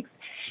colleagues.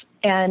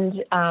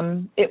 And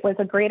it was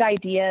a great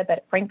idea,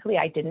 but frankly,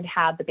 I didn't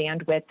have the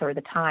bandwidth or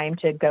the time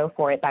to go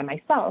for it by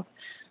myself.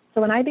 So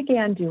when I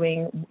began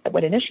doing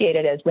what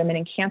initiated as Women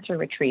in Cancer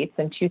retreats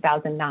in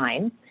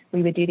 2009,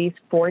 we would do these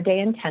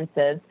 4-day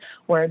intensives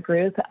where a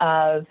group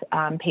of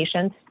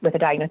patients with a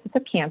diagnosis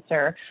of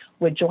cancer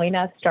would join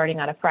us starting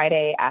on a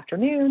Friday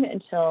afternoon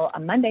until a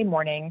Monday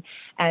morning,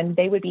 and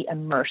they would be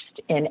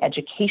immersed in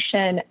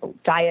education,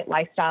 diet,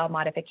 lifestyle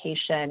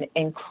modification,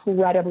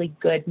 incredibly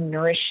good,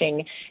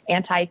 nourishing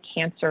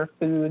anti-cancer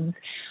foods,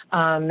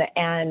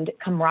 and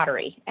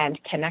camaraderie and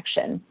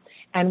connection.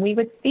 And we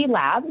would see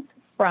labs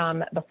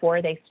from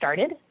before they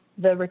started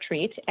the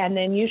retreat, and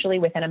then usually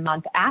within a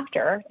month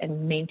after,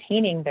 and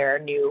maintaining their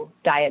new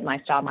diet and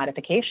lifestyle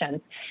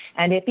modifications.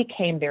 And it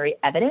became very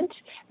evident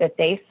that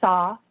they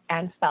saw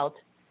and felt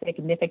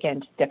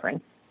significant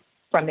difference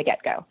from the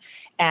get-go.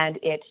 And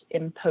it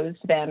imposed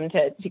them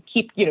to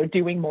keep,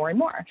 doing more and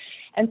more.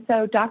 And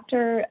so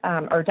Dr.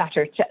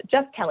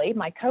 Jess Kelly,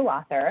 my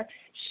co-author,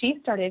 she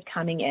started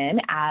coming in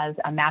as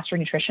a master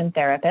nutrition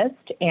therapist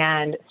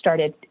and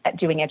started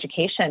doing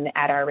education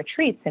at our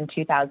retreats in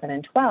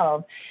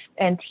 2012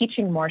 and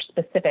teaching more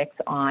specifics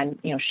on,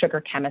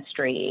 sugar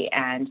chemistry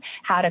and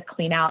how to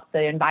clean out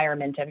the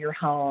environment of your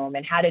home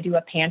and how to do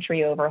a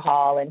pantry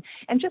overhaul and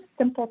just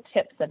simple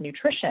tips of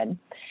nutrition.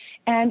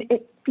 And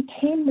it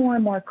became more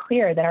and more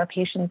clear that our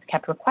patients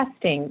kept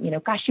requesting,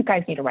 gosh, you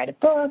guys need to write a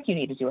book, you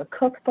need to do a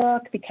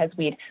cookbook, because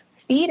we'd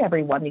feed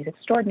everyone these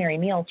extraordinary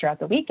meals throughout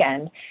the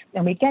weekend.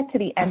 And we'd get to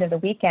the end of the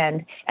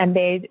weekend and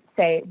they'd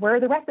say, where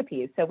are the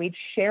recipes? So we'd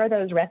share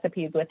those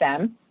recipes with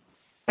them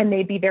and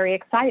they'd be very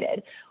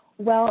excited.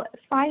 Well,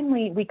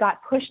 finally, we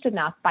got pushed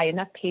enough by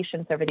enough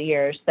patients over the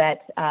years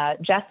that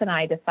Jess and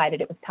I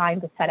decided it was time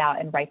to set out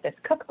and write this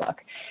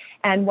cookbook.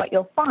 And what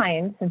you'll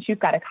find, since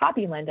you've got a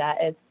copy, Linda,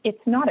 is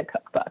it's not a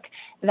cookbook.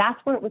 That's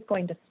where it was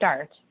going to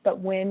start. But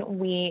when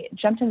we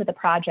jumped into the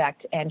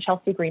project and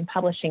Chelsea Green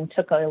Publishing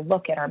took a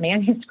look at our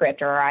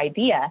manuscript or our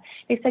idea,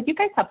 they said, you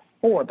guys have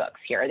 4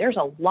 books here. There's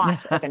a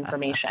lot of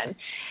information.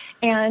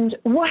 And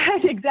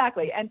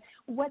exactly. And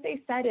what they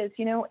said is,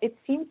 it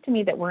seems to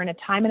me that we're in a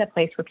time and a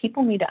place where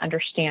people need to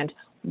understand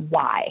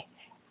why.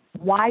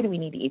 Why do we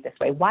need to eat this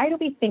way? Why do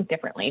we think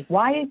differently?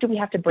 Why do we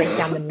have to break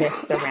down the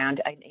myths around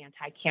an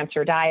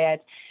anti-cancer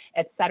diet,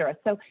 et cetera?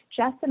 So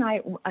Jess and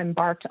I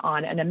embarked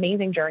on an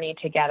amazing journey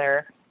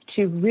together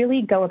to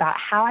really go about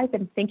how I've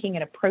been thinking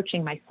and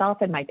approaching myself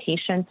and my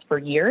patients for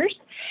years.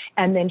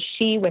 And then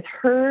she, with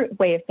her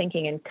way of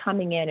thinking and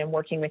coming in and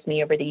working with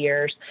me over the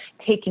years,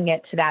 taking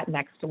it to that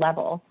next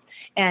level.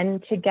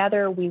 And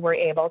together we were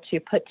able to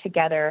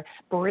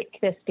break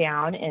this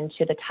down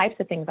into the types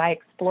of things I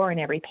explore in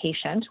every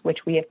patient, which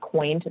we have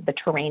coined the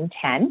Terrain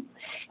 10,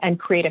 and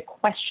create a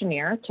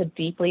questionnaire to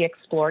deeply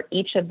explore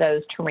each of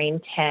those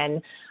Terrain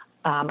 10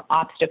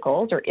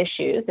 obstacles or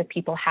issues if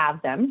people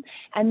have them,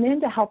 and then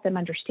to help them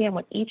understand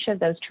what each of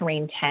those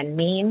Terrain 10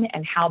 mean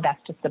and how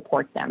best to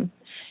support them.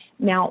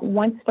 Now,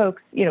 once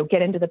folks,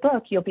 get into the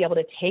book, you'll be able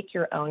to take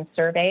your own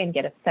survey and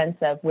get a sense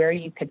of where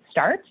you could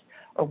start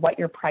or what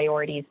your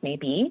priorities may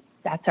be.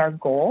 That's our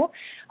goal.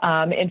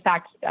 In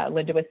fact,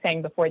 Linda was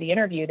saying before the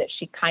interview that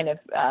she kind of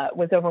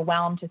was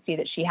overwhelmed to see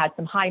that she had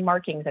some high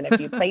markings in a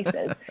few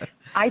places.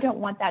 I don't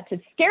want that to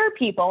scare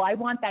people. I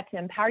want that to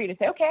empower you to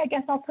say, okay, I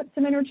guess I'll put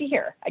some energy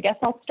here. I guess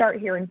I'll start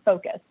here and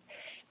focus.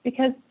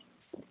 Because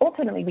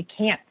ultimately we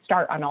can't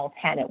start on all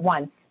 10 at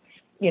once,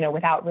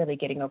 without really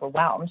getting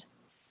overwhelmed.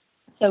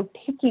 So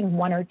picking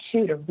one or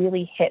two to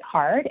really hit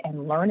hard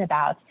and learn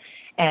about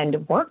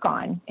and work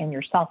on in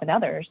yourself and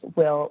others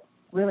will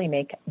really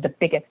make the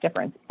biggest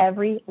difference.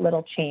 Every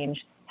little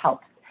change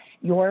helps.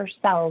 Your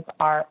cells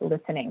are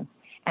listening,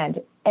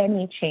 and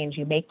any change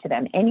you make to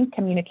them, any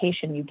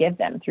communication you give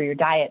them through your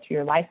diet, through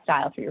your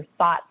lifestyle, through your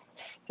thoughts,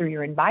 through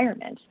your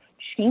environment,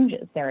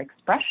 changes their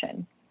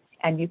expression.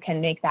 And you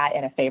can make that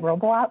in a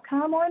favorable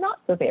outcome or a not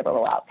so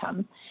favorable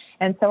outcome.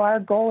 And so our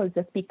goal is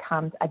this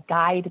becomes a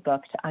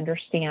guidebook to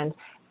understand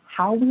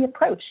how we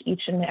approach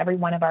each and every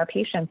one of our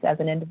patients as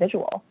an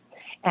individual,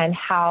 and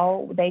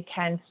how they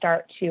can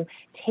start to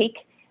take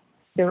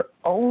their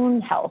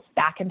own health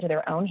back into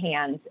their own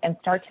hands and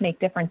start to make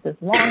differences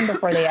long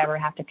before they ever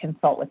have to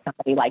consult with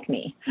somebody like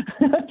me.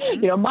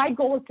 My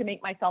goal is to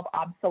make myself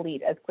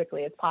obsolete as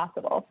quickly as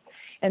possible.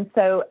 And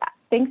so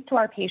thanks to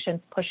our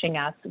patients pushing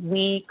us,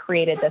 we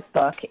created this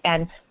book.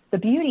 And the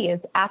beauty is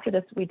after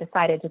this, we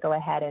decided to go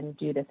ahead and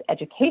do this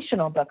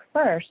educational book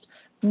first.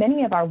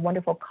 Many of our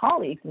wonderful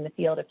colleagues in the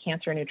field of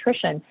cancer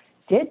nutrition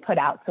did put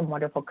out some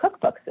wonderful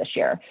cookbooks this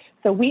year.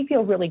 So we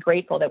feel really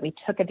grateful that we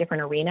took a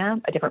different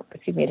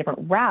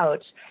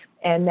route,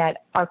 and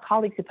that our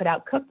colleagues who put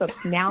out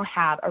cookbooks now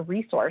have a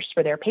resource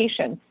for their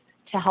patients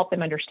to help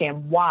them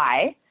understand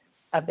why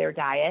of their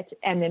diet.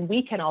 And then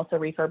we can also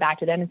refer back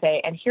to them and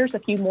say, and here's a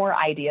few more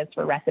ideas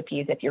for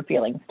recipes if you're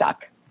feeling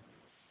stuck.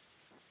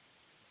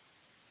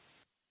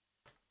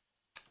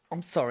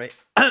 I'm sorry.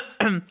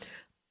 I'm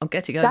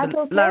getting over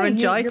okay.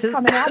 laryngitis. You're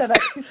coming out of it.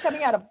 She's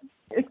coming out of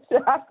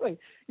exactly.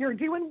 You're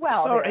doing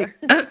well. Sorry.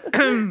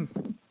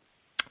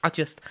 I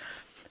just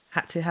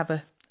had to have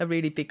a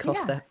really big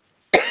cough there.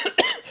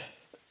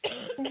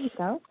 There you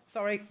go.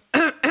 Sorry.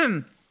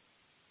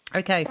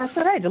 Okay. That's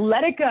all right.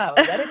 Let it go.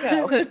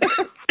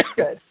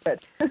 Good.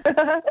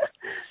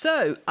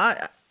 So,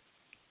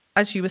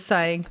 as you were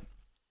saying,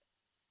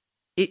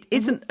 it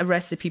isn't a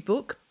recipe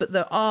book, but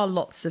there are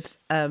lots of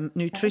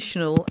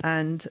nutritional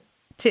and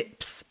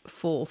tips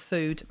for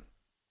food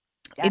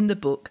in the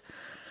book.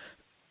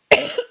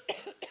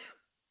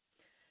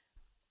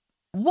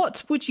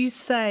 What would you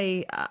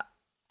say,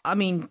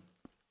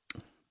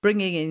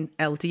 bringing in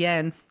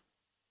LDN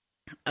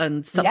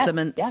and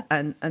supplements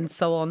and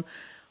so on,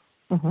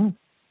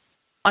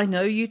 I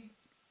know you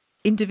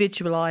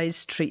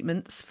individualize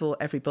treatments for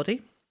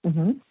everybody.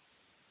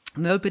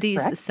 Nobody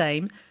is the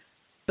same.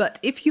 But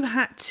if you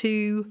had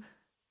to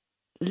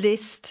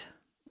list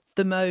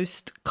the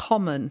most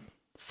common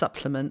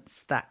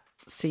supplements that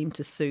seem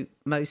to suit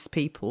most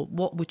people,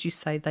 what would you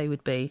say they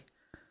would be?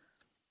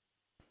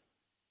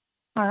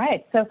 All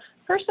right. So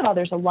first of all,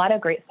 there's a lot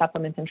of great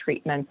supplements and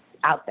treatments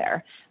out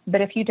there.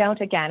 But if you don't,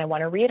 again, I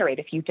want to reiterate,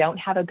 if you don't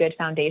have a good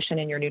foundation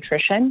in your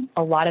nutrition,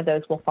 a lot of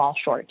those will fall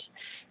short.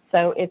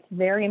 So it's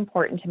very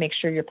important to make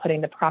sure you're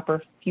putting the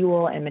proper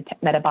fuel and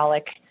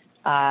metabolic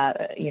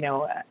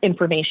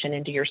information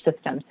into your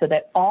system so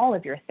that all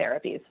of your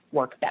therapies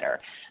work better.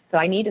 So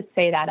I need to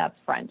say that up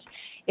front.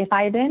 If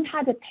I then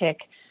had to pick,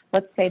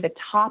 let's say, the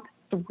top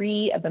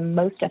 3 of the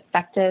most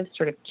effective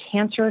sort of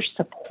cancer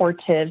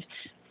supportive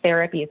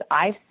therapies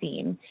I've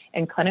seen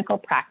in clinical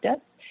practice,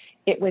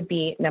 it would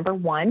be number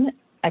 1,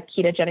 a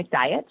ketogenic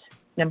diet,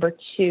 number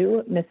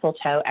 2,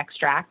 mistletoe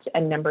extract,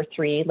 and number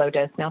 3, low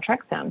dose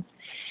naltrexone.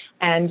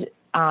 And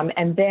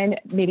then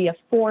maybe a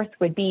 4th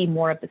would be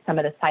more of some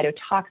of the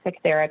cytotoxic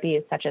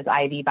therapies such as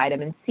IV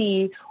vitamin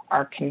C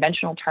or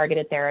conventional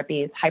targeted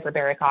therapies,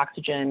 hyperbaric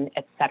oxygen,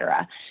 et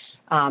cetera.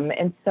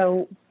 And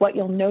so what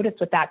you'll notice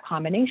with that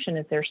combination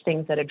is there's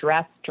things that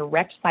address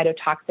direct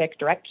cytotoxic,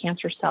 direct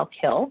cancer cell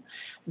kill.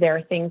 There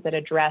are things that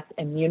address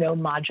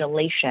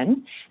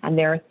immunomodulation, and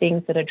there are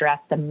things that address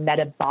the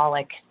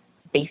metabolic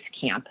base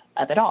camp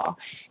of it all.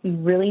 You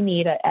really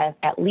need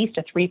at least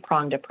a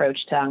 3-pronged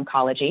approach to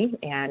oncology.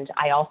 And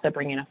I also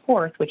bring in a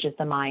 4th, which is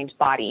the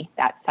mind-body,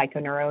 that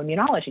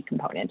psychoneuroimmunology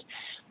component.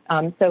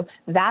 So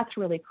that's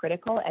really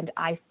critical. And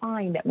I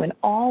find that when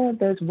all of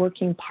those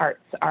working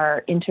parts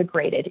are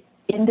integrated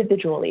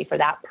individually for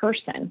that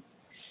person,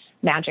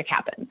 magic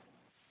happens.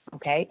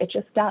 Okay? It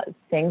just does.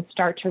 Things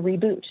start to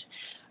reboot.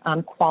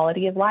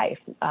 Quality of life,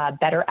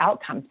 better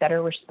outcomes,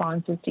 better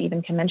responses to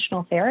even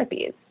conventional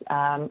therapies,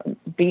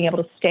 being able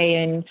to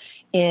stay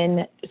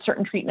in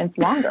certain treatments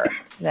longer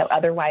that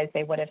otherwise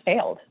they would have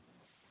failed.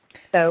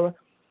 So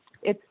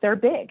they're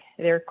big.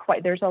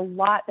 There's a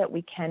lot that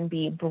we can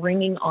be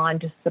bringing on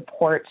to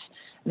support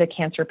the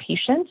cancer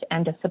patient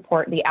and to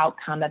support the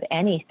outcome of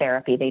any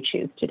therapy they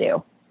choose to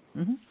do.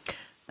 Mm-hmm.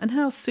 And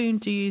how soon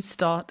do you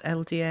start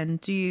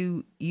LDN? Do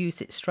you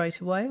use it straight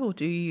away or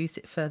do you use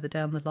it further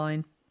down the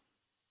line?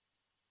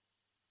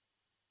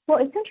 Well,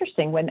 it's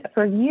interesting.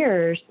 For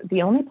years,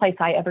 the only place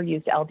I ever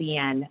used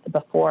LDN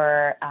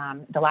before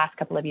the last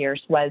couple of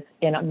years was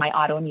in my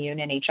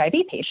autoimmune and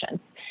HIV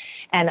patients.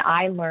 And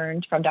I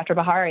learned from Dr.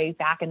 Bahari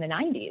back in the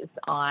 90s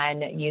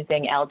on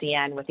using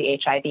LDN with the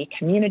HIV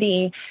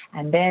community,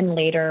 and then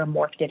later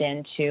morphed it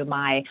into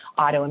my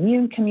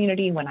autoimmune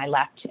community when I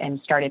left and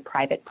started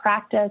private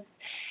practice.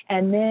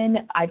 And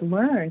then I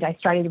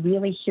started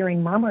really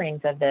hearing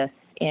murmurings of this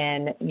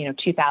in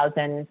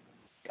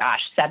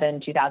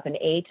 2007,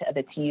 2008 of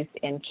its use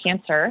in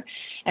cancer,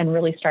 and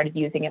really started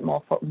using it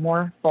more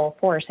full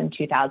force in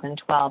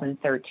 2012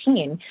 and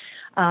 13.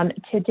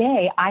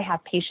 Today, I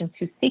have patients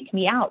who seek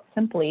me out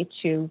simply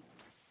to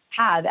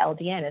have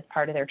LDN as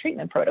part of their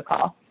treatment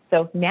protocol.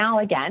 So now,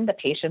 again, the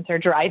patients are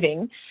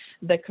driving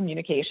the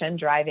communication,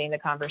 driving the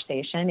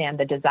conversation, and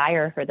the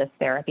desire for this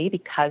therapy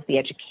because the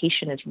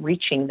education is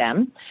reaching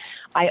them.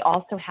 I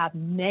also have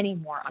many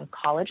more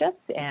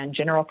oncologists and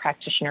general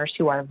practitioners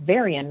who are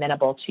very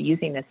amenable to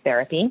using this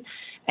therapy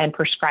and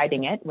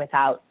prescribing it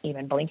without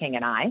even blinking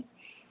an eye.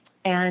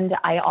 And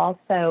I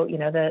also,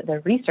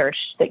 the research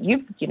that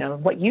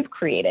what you've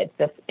created,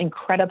 this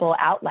incredible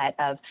outlet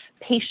of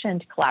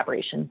patient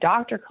collaboration,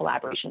 doctor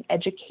collaboration,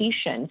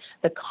 education,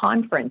 the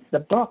conference,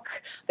 the book,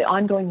 the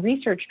ongoing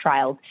research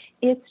trials,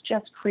 it's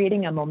just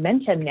creating a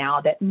momentum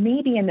now that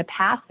maybe in the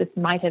past this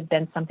might have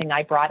been something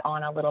I brought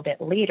on a little bit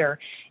later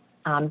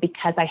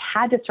because I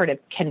had to sort of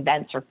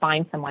convince or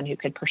find someone who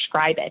could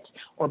prescribe it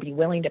or be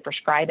willing to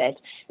prescribe it.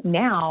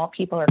 Now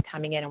people are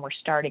coming in and we're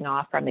starting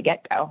off from the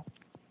get-go.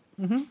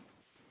 Mm-hmm.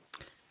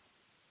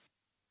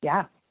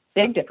 Yeah,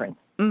 big difference.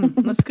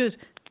 That's good.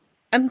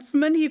 And for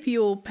many of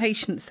your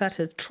patients that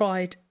have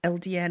tried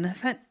LDN,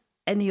 have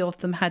any of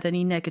them had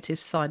any negative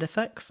side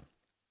effects?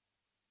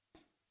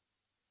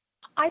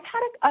 I've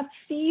had a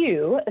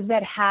few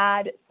that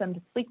had some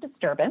sleep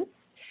disturbance.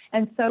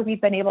 And so we've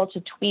been able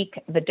to tweak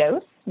the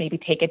dose, maybe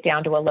take it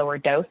down to a lower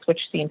dose, which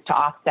seems to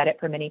offset it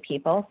for many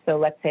people. So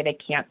let's say they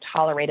can't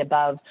tolerate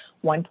above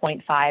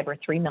 1.5 or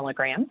 3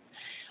 milligrams.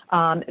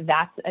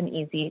 That's an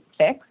easy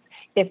fix.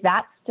 If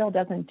that still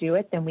doesn't do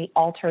it, then we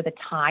alter the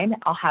time.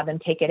 I'll have them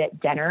take it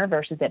at dinner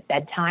versus at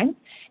bedtime.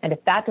 And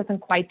if that doesn't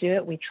quite do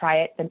it, we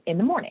try it in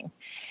the morning.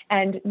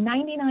 And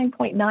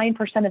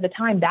 99.9% of the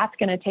time, that's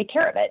going to take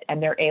care of it.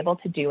 And they're able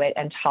to do it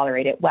and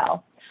tolerate it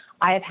well.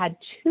 I have had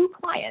 2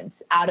 clients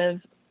out of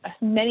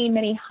many,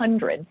 many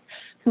hundreds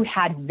who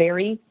had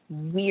very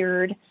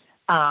weird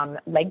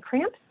leg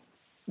cramps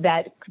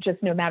that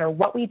just no matter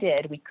what we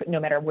did, no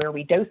matter where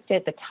we dosed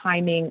it, the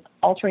timing,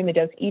 altering the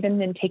dose, even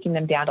then taking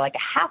them down to like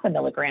a 0.5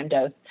 milligram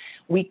dose,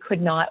 we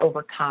could not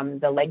overcome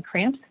the leg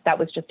cramps. That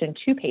was just in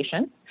 2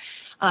 patients.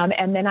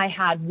 And then I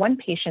had 1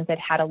 patient that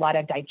had a lot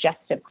of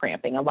digestive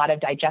cramping, a lot of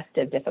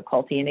digestive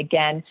difficulty. And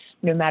again,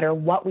 no matter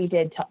what we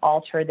did to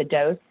alter the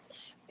dose,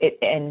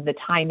 and the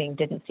timing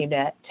didn't seem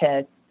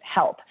to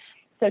help.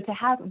 So to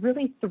have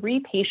really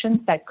 3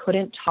 patients that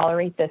couldn't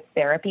tolerate this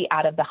therapy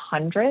out of the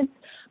hundreds,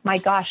 my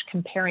gosh,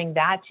 comparing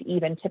that to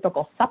even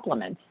typical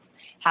supplements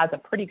has a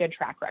pretty good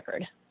track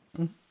record.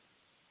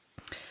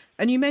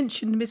 And you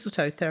mentioned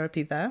mistletoe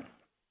therapy there.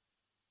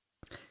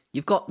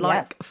 You've got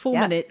 4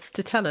 minutes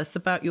to tell us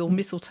about your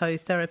mistletoe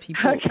therapy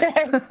book.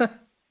 Okay.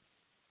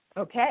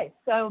 Okay,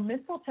 so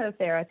mistletoe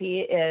therapy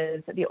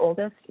is the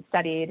oldest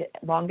studied,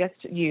 longest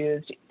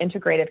used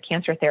integrative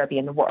cancer therapy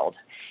in the world.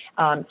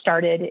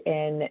 Started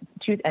in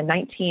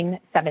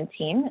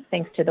 1917,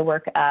 thanks to the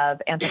work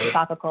of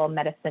anthroposophical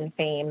medicine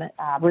fame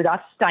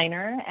Rudolf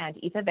Steiner and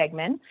Eva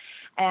Wegman,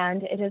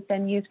 and it has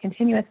been used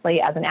continuously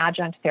as an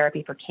adjunct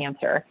therapy for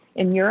cancer.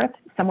 In Europe,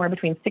 somewhere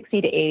between 60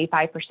 to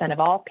 85%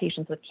 of all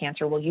patients with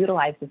cancer will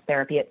utilize this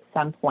therapy at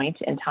some point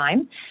in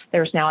time.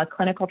 There's now a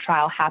clinical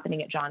trial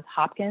happening at Johns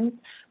Hopkins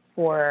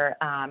for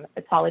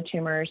solid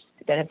tumors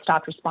that have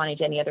stopped responding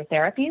to any other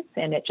therapies,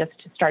 and it just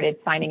started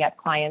signing up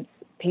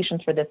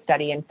patients for this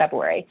study in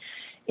February.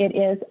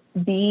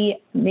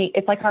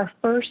 It's like our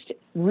first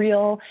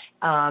real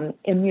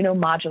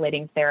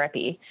immunomodulating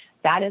therapy.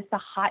 That is the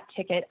hot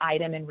ticket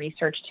item in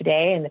research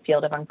today in the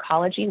field of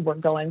oncology. We're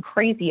going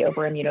crazy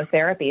over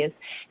immunotherapies,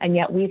 and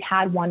yet we've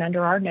had one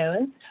under our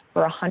nose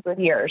for 100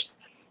 years,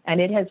 and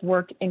it has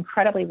worked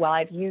incredibly well.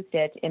 I've used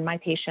it in my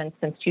patients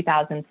since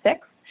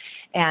 2006.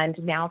 And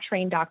now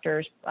train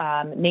doctors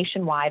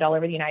nationwide, all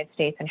over the United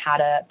States, on how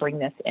to bring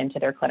this into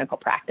their clinical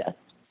practice.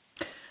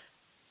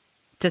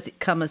 Does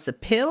it come as a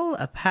pill,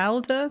 a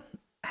powder?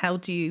 How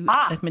do you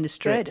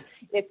administer it?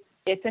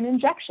 It's an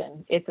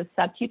injection. It's a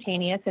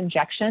subcutaneous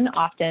injection,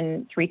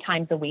 often 3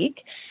 times a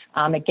week.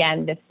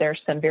 Again,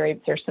 there's some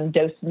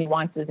dose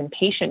nuances and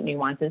patient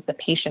nuances. The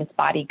patient's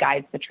body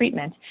guides the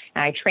treatment,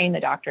 and I train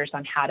the doctors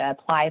on how to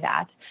apply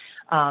that.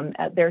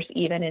 There's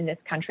even in this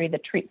country, the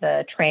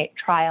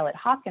trial at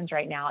Hopkins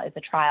right now is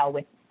a trial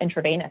with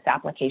intravenous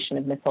application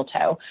of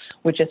mistletoe,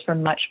 which is for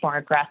much more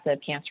aggressive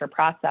cancer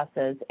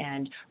processes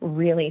and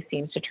really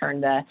seems to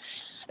turn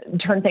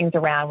things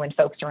around when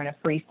folks are in a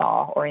free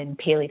fall or in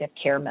palliative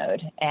care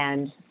mode.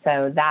 And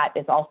so that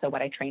is also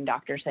what I train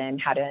doctors in,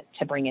 how to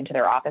bring into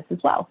their office as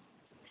well.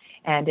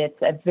 And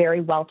it's a very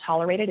well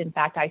tolerated. In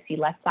fact, I see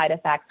less side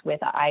effects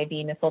with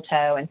IV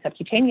mistletoe and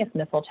subcutaneous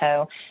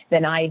mistletoe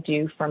than I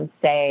do from,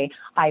 say,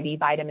 IV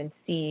vitamin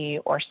C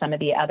or some of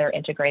the other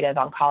integrative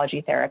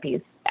oncology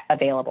therapies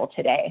available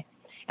today.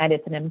 And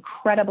it's an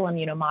incredible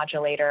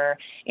immunomodulator,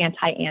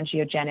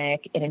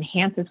 anti-angiogenic. It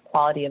enhances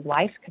quality of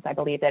life because I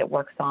believe that it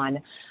works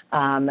on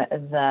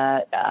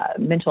the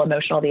mental,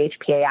 emotional, the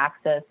HPA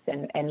axis,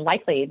 and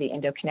likely the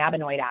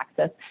endocannabinoid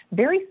axis.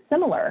 Very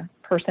similar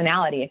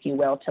personality, if you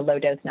will, to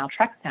low-dose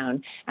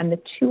naltrexone. And the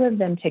two of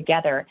them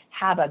together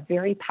have a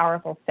very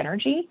powerful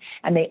synergy,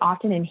 and they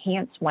often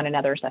enhance one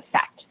another's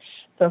effect.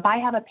 So if I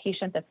have a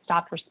patient that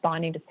stopped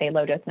responding to, say,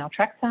 low-dose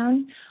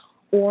naltrexone,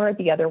 or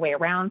the other way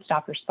around,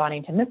 stop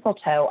responding to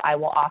mistletoe, I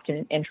will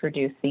often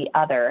introduce the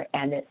other,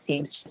 and it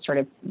seems to sort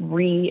of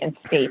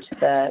reinstate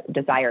the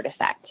desired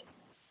effect.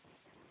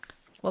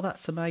 Well,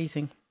 that's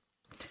amazing.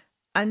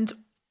 And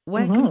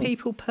where can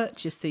people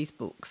purchase these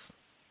books?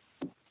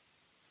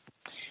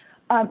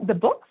 The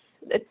books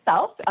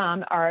itself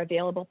are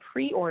available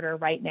pre-order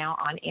right now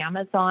on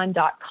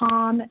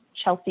Amazon.com,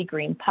 Chelsea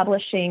Green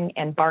Publishing,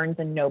 and Barnes &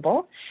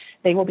 Noble.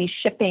 They will be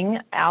shipping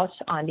out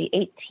on the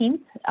 18th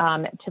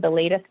to the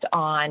latest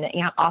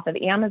off of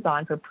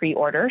Amazon for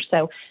pre-order.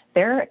 So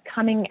they're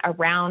coming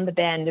around the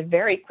bend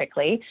very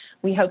quickly.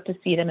 We hope to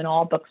see them in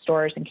all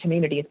bookstores and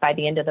communities by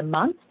the end of the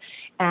month.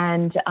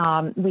 And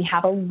we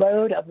have a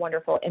load of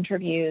wonderful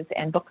interviews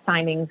and book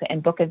signings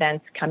and book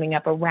events coming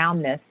up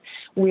around this.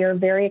 We're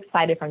very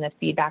excited from the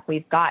feedback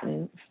we've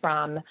gotten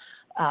from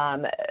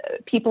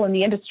people in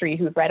the industry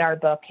who've read our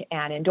book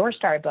and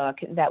endorsed our book,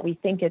 that we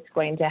think it's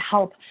going to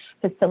help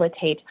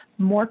facilitate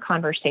more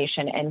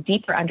conversation and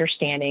deeper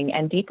understanding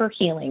and deeper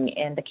healing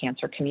in the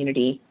cancer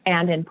community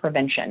and in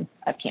prevention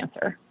of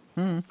cancer.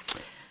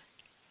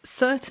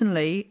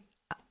 Certainly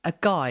a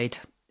guide,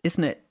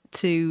 isn't it,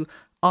 to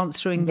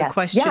answering the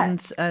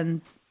questions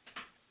and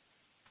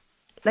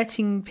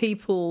letting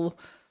people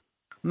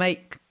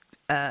make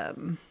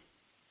the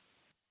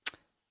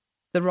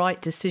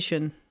right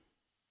decision.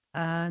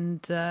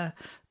 And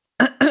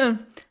and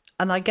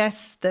I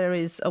guess there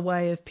is a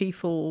way of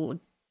people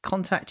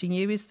contacting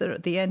you, is there,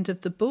 at the end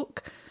of the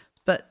book?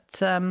 But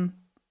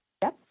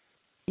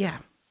yeah,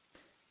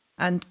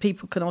 and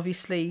people can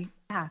obviously.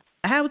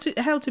 How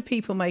do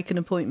people make an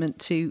appointment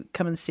to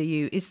come and see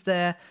you? Is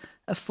there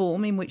a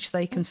form in which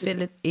they can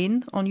fill it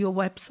in on your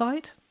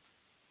website?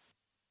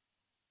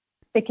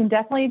 They can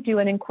definitely do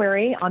an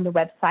inquiry on the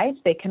website.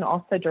 They can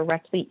also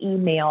directly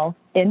email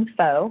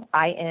info,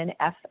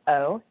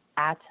 I-N-F-O,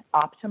 at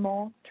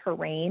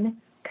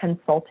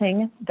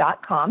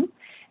optimalterrainconsulting.com,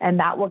 and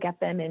that will get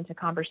them into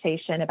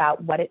conversation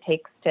about what it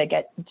takes to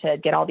get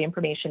all the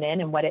information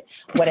in and what a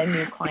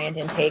new client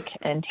intake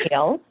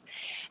entails.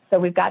 So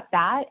we've got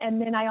that.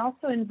 And then I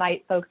also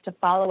invite folks to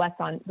follow us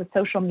on the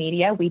social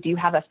media. We do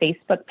have a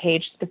Facebook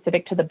page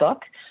specific to the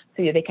book,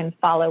 so they can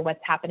follow what's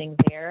happening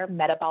there.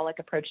 Metabolic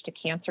Approach to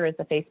Cancer is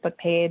the Facebook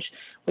page.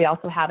 We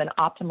also have an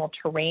Optimal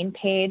Terrain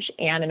page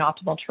and an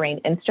Optimal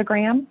Terrain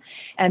Instagram.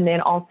 And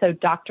then also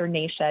Dr.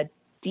 Nasha,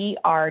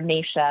 Dr.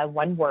 Nasha,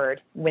 one word,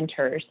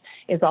 Winters,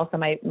 is also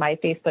my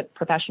Facebook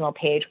professional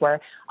page, where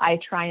I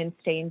try and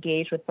stay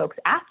engaged with folks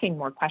asking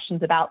more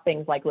questions about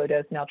things like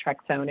low-dose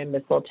naltrexone and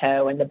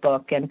mistletoe and the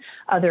book and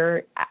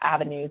other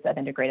avenues of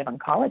integrative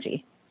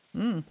oncology.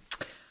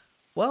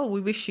 Well,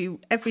 we wish you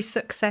every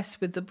success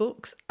with the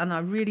books, and I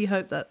really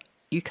hope that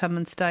you come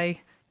and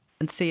stay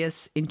and see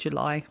us in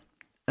July.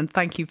 And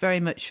thank you very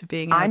much for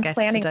being our guest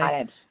today. I'm planning on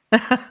it.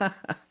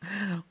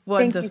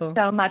 Wonderful. Thank you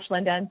so much,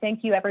 Linda, and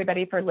thank you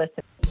everybody for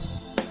listening.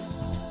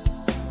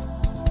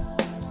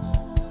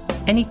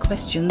 Any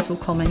questions or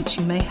comments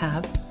you may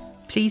have,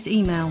 please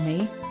email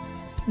me,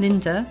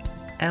 Linda,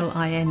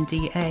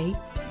 Linda,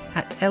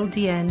 at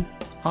ldnrt.org.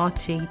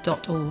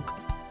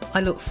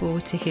 I look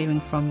forward to hearing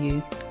from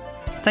you.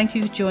 Thank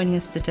you for joining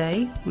us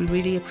today. We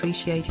really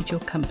appreciated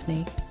your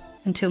company.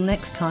 Until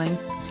next time,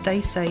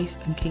 stay safe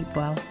and keep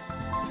well.